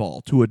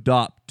basketball to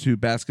adopt to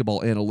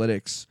basketball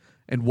analytics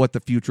and what the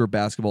future of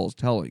basketball is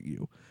telling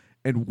you.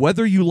 And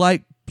whether you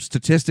like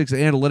statistics and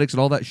analytics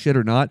and all that shit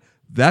or not,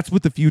 that's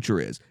what the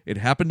future is. It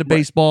happened to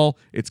baseball.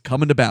 It's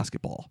coming to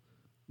basketball.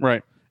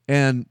 Right.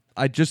 And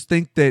I just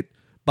think that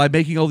by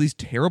making all these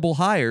terrible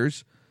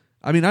hires,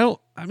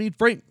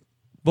 Frank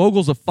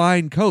Vogel's a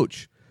fine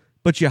coach,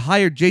 but you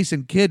hired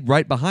Jason Kidd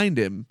right behind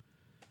him,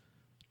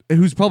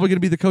 who's probably going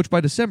to be the coach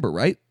by December,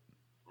 right?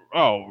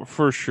 Oh,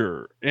 for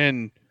sure.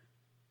 And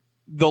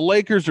the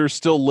Lakers are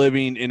still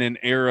living in an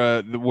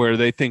era where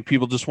they think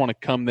people just want to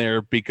come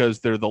there because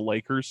they're the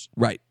Lakers.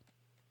 Right.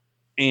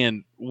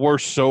 And we're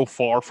so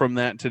far from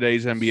that in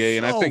today's NBA.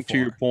 And I think to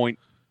your point,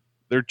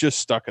 they're just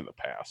stuck in the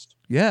past.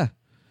 Yeah.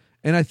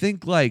 And I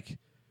think man,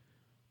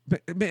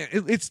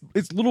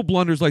 it's little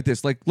blunders like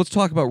this. Like, let's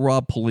talk about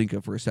Rob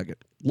Pelinka for a second.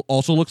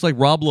 Also looks like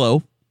Rob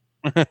Lowe.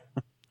 And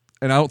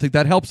I don't think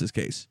that helps his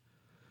case.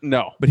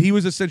 No. But he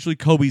was essentially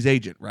Kobe's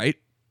agent, right?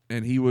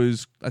 And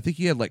I think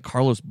he had like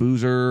Carlos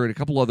Boozer and a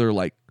couple other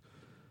like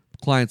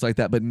clients like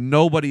that, but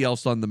nobody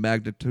else on the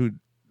magnitude,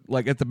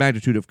 like at the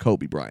magnitude of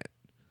Kobe Bryant.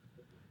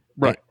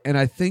 Right. And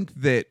I think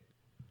that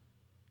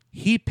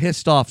he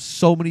pissed off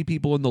so many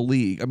people in the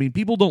league. I mean,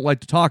 people don't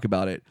like to talk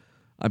about it.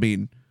 I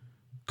mean,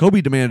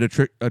 Kobe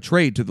demanded a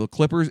trade to the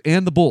Clippers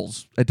and the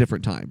Bulls at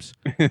different times.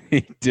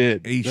 He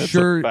did. He That's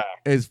sure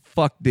as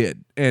fuck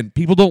did. And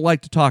people don't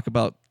like to talk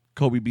about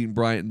Kobe being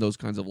Bryant and those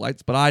kinds of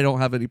lights, but I don't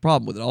have any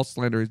problem with it. I'll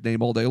slander his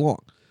name all day long.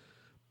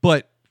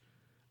 But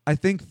I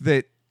think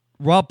that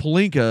Rob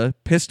Pelinka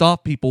pissed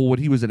off people when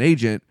he was an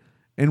agent,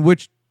 and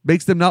which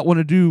makes them not want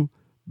to do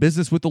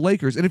business with the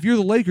Lakers. And if you're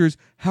the Lakers,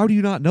 how do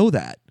you not know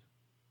that?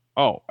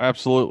 Oh,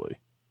 absolutely.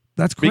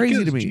 That's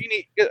crazy because to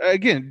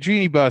me.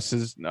 Jeannie Buss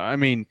is, I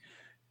mean,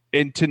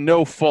 and to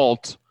no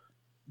fault,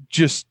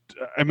 just,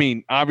 I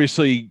mean,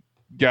 obviously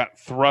got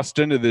thrust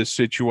into this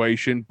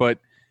situation, but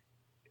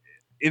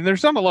and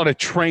there's not a lot of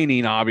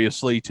training,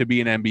 obviously, to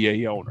be an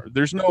NBA owner.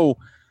 There's no,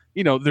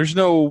 there's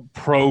no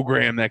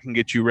program that can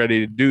get you ready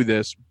to do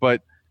this,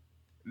 but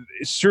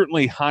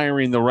certainly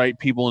hiring the right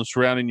people and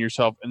surrounding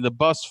yourself. And the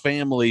Buss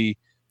family,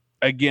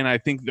 again, I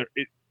think they're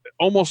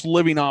almost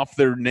living off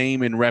their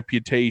name and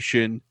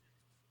reputation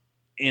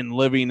and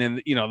living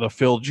in, the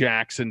Phil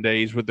Jackson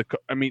days with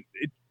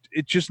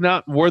it's just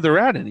not where they're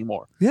at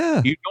anymore.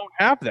 Yeah. You don't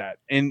have that.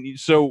 And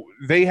so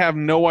they have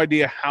no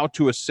idea how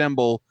to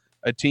assemble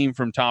a team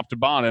from top to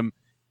bottom,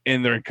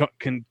 and they're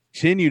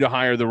continue to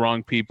hire the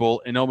wrong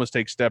people and almost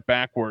take a step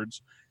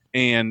backwards.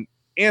 And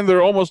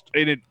they're almost,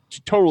 and it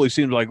totally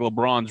seems like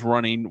LeBron's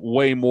running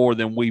way more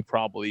than we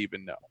probably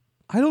even know.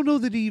 I don't know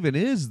that he even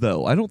is,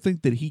 though. I don't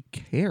think that he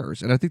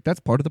cares, and I think that's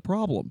part of the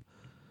problem.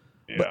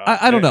 Yeah, but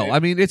I don't know. I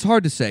mean, it's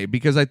hard to say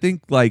because I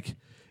think, like,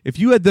 if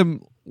you had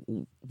them,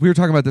 we were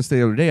talking about this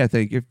the other day, I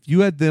think, if you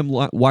had them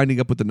winding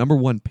up with the number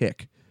 1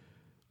 pick,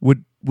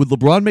 would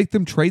LeBron make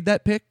them trade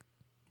that pick?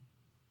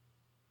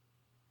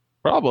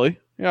 Probably,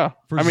 yeah.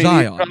 For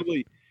Zion.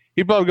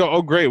 He'd probably go,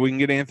 oh, great, we can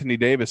get Anthony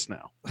Davis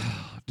now.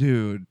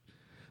 Dude,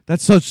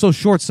 that's so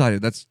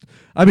short-sighted. That's,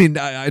 I mean,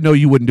 I know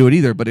you wouldn't do it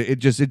either, but it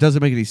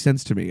doesn't make any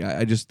sense to me.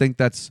 I just think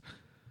that's,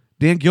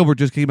 Dan Gilbert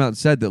just came out and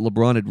said that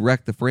LeBron had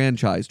wrecked the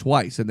franchise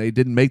twice, and they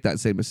didn't make that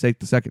same mistake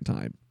the second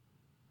time.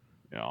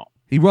 Yeah.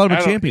 He brought him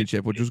a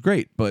championship, which was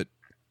great, but,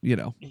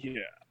 Yeah.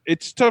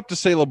 It's tough to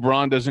say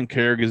LeBron doesn't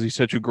care because he's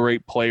such a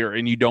great player,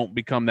 and you don't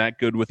become that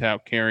good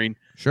without caring.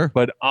 Sure.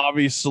 But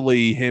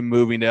obviously him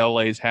moving to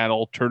LA has had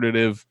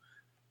alternative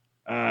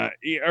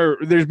or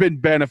there's been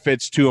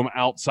benefits to him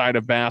outside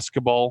of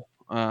basketball.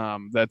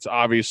 That's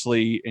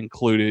obviously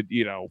included,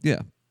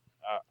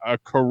 a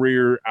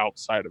career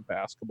outside of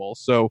basketball.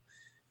 So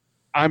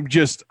I'm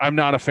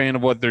not a fan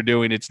of what they're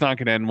doing. It's not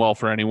going to end well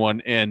for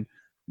anyone. And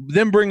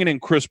them bringing in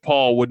Chris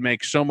Paul would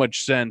make so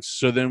much sense.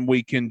 So then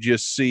we can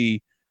just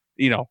see,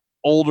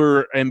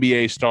 older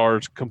NBA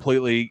stars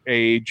completely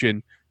age.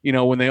 And,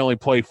 when they only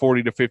play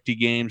 40 to 50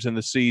 games in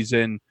the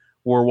season,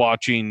 we're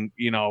watching,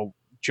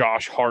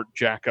 Josh Hart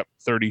jack up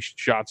 30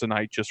 shots a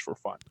night just for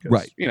fun.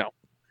 Right.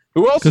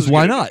 Who else? Because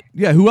why not?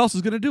 Yeah, who else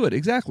is going to do it?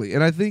 Exactly.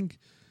 And I think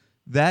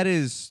that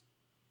is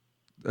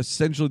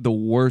essentially the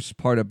worst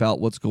part about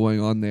what's going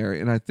on there.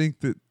 And I think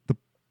that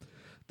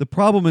the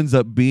problem ends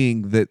up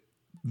being that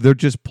they're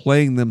just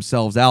playing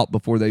themselves out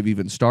before they've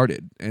even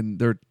started. And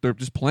they're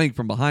just playing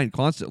from behind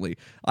constantly.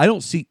 I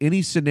don't see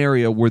any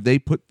scenario where they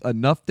put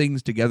enough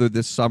things together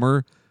this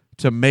summer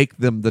to make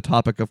them the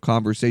topic of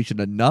conversation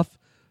enough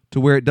to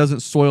where it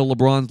doesn't soil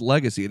LeBron's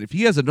legacy. And if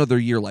he has another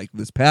year like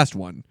this past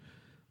one,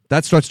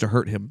 that starts to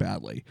hurt him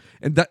badly.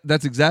 And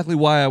that's exactly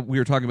why we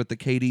were talking about the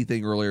KD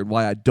thing earlier and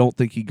why I don't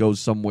think he goes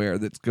somewhere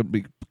that's going to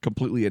be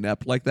completely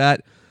inept like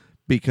that.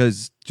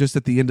 Because just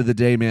at the end of the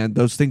day, man,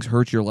 those things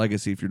hurt your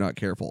legacy if you're not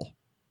careful.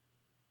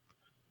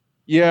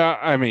 Yeah,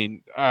 I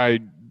mean,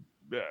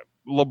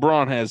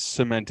 LeBron has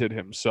cemented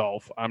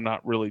himself. I'm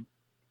not really.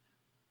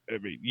 I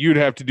mean, you'd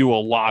have to do a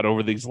lot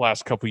over these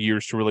last couple of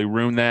years to really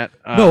ruin that.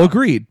 No,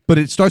 agreed. But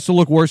it starts to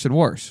look worse and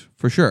worse,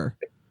 for sure.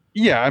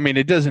 Yeah, I mean,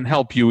 it doesn't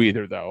help you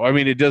either, though. I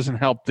mean, it doesn't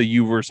help the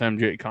you versus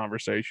MJ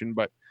conversation.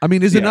 But I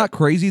mean, is it not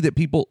crazy that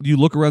you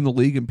look around the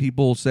league and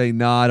people say,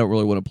 "Nah, I don't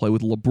really want to play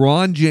with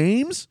LeBron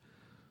James"?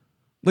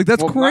 Like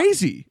that's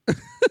crazy.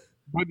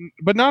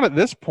 But not at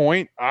this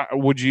point.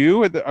 Would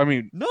you? I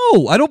mean,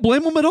 no, I don't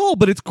blame them at all.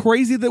 But it's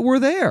crazy that we're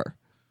there.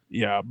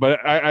 Yeah, but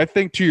I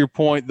think to your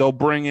point, they'll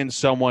bring in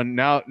someone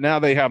now. Now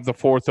they have the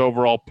 4th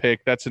overall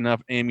pick. That's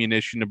enough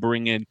ammunition to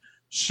bring in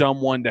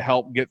someone to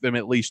help get them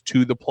at least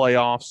to the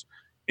playoffs.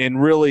 And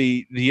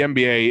really, the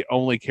NBA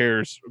only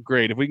cares.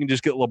 Great, if we can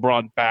just get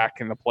LeBron back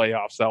in the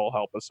playoffs, that will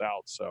help us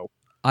out. So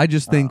I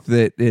just think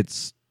that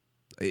it's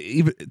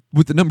even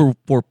with the number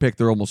 4 pick,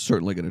 they're almost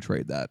certainly going to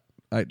trade that.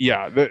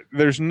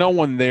 There's no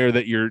one there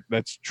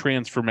that's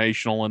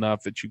transformational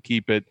enough that you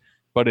keep it.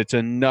 But it's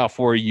enough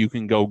where you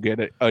can go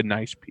get a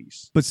nice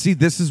piece. But see,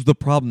 this is the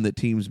problem that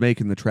teams make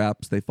in the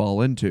traps they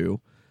fall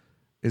into,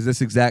 is this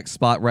exact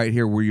spot right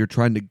here where you're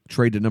trying to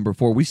trade to number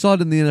 4. We saw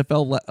it in the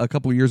NFL a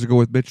couple of years ago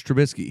with Mitch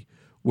Trubisky,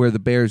 where the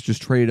Bears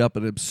just traded up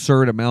an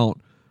absurd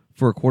amount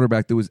for a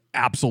quarterback that was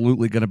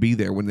absolutely going to be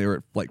there when they were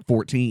at like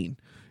 14.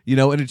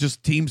 And it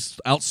just teams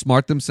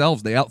outsmart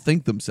themselves. They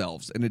outthink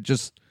themselves. And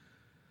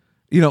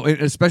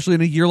Especially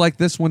in a year like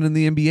this one in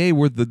the NBA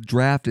where the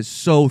draft is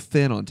so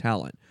thin on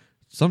talent.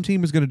 Some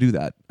team is going to do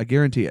that. I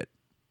guarantee it.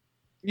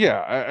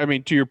 Yeah, I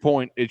mean, to your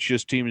point, it's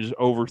just teams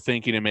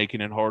overthinking and making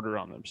it harder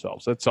on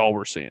themselves. That's all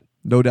we're seeing.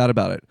 No doubt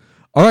about it.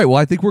 All right, well,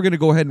 I think we're going to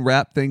go ahead and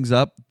wrap things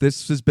up.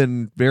 This has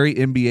been very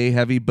NBA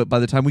heavy, but by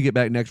the time we get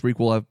back next week,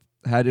 we'll have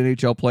had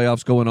NHL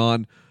playoffs going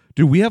on.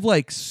 Dude, we have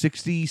like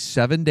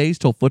 67 days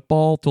till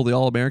football, till the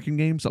All-American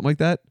game, something like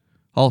that?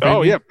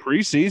 Yeah,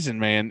 preseason,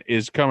 man,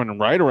 is coming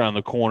right around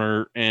the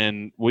corner,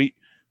 and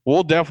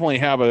we'll definitely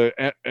have an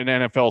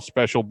NFL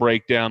special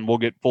breakdown. We'll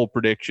get full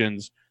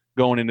predictions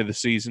going into the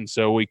season,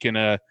 so we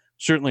can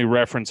certainly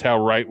reference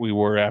how right we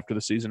were after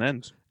the season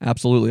ends.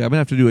 Absolutely. I'm going to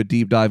have to do a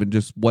deep dive in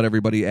just what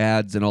everybody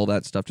adds and all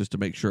that stuff just to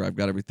make sure I've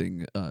got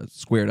everything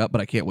squared up,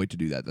 but I can't wait to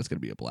do that. That's going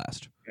to be a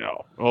blast.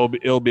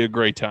 It'll be a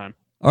great time.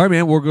 All right,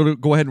 man, we're going to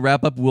go ahead and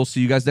wrap up. We'll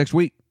see you guys next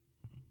week.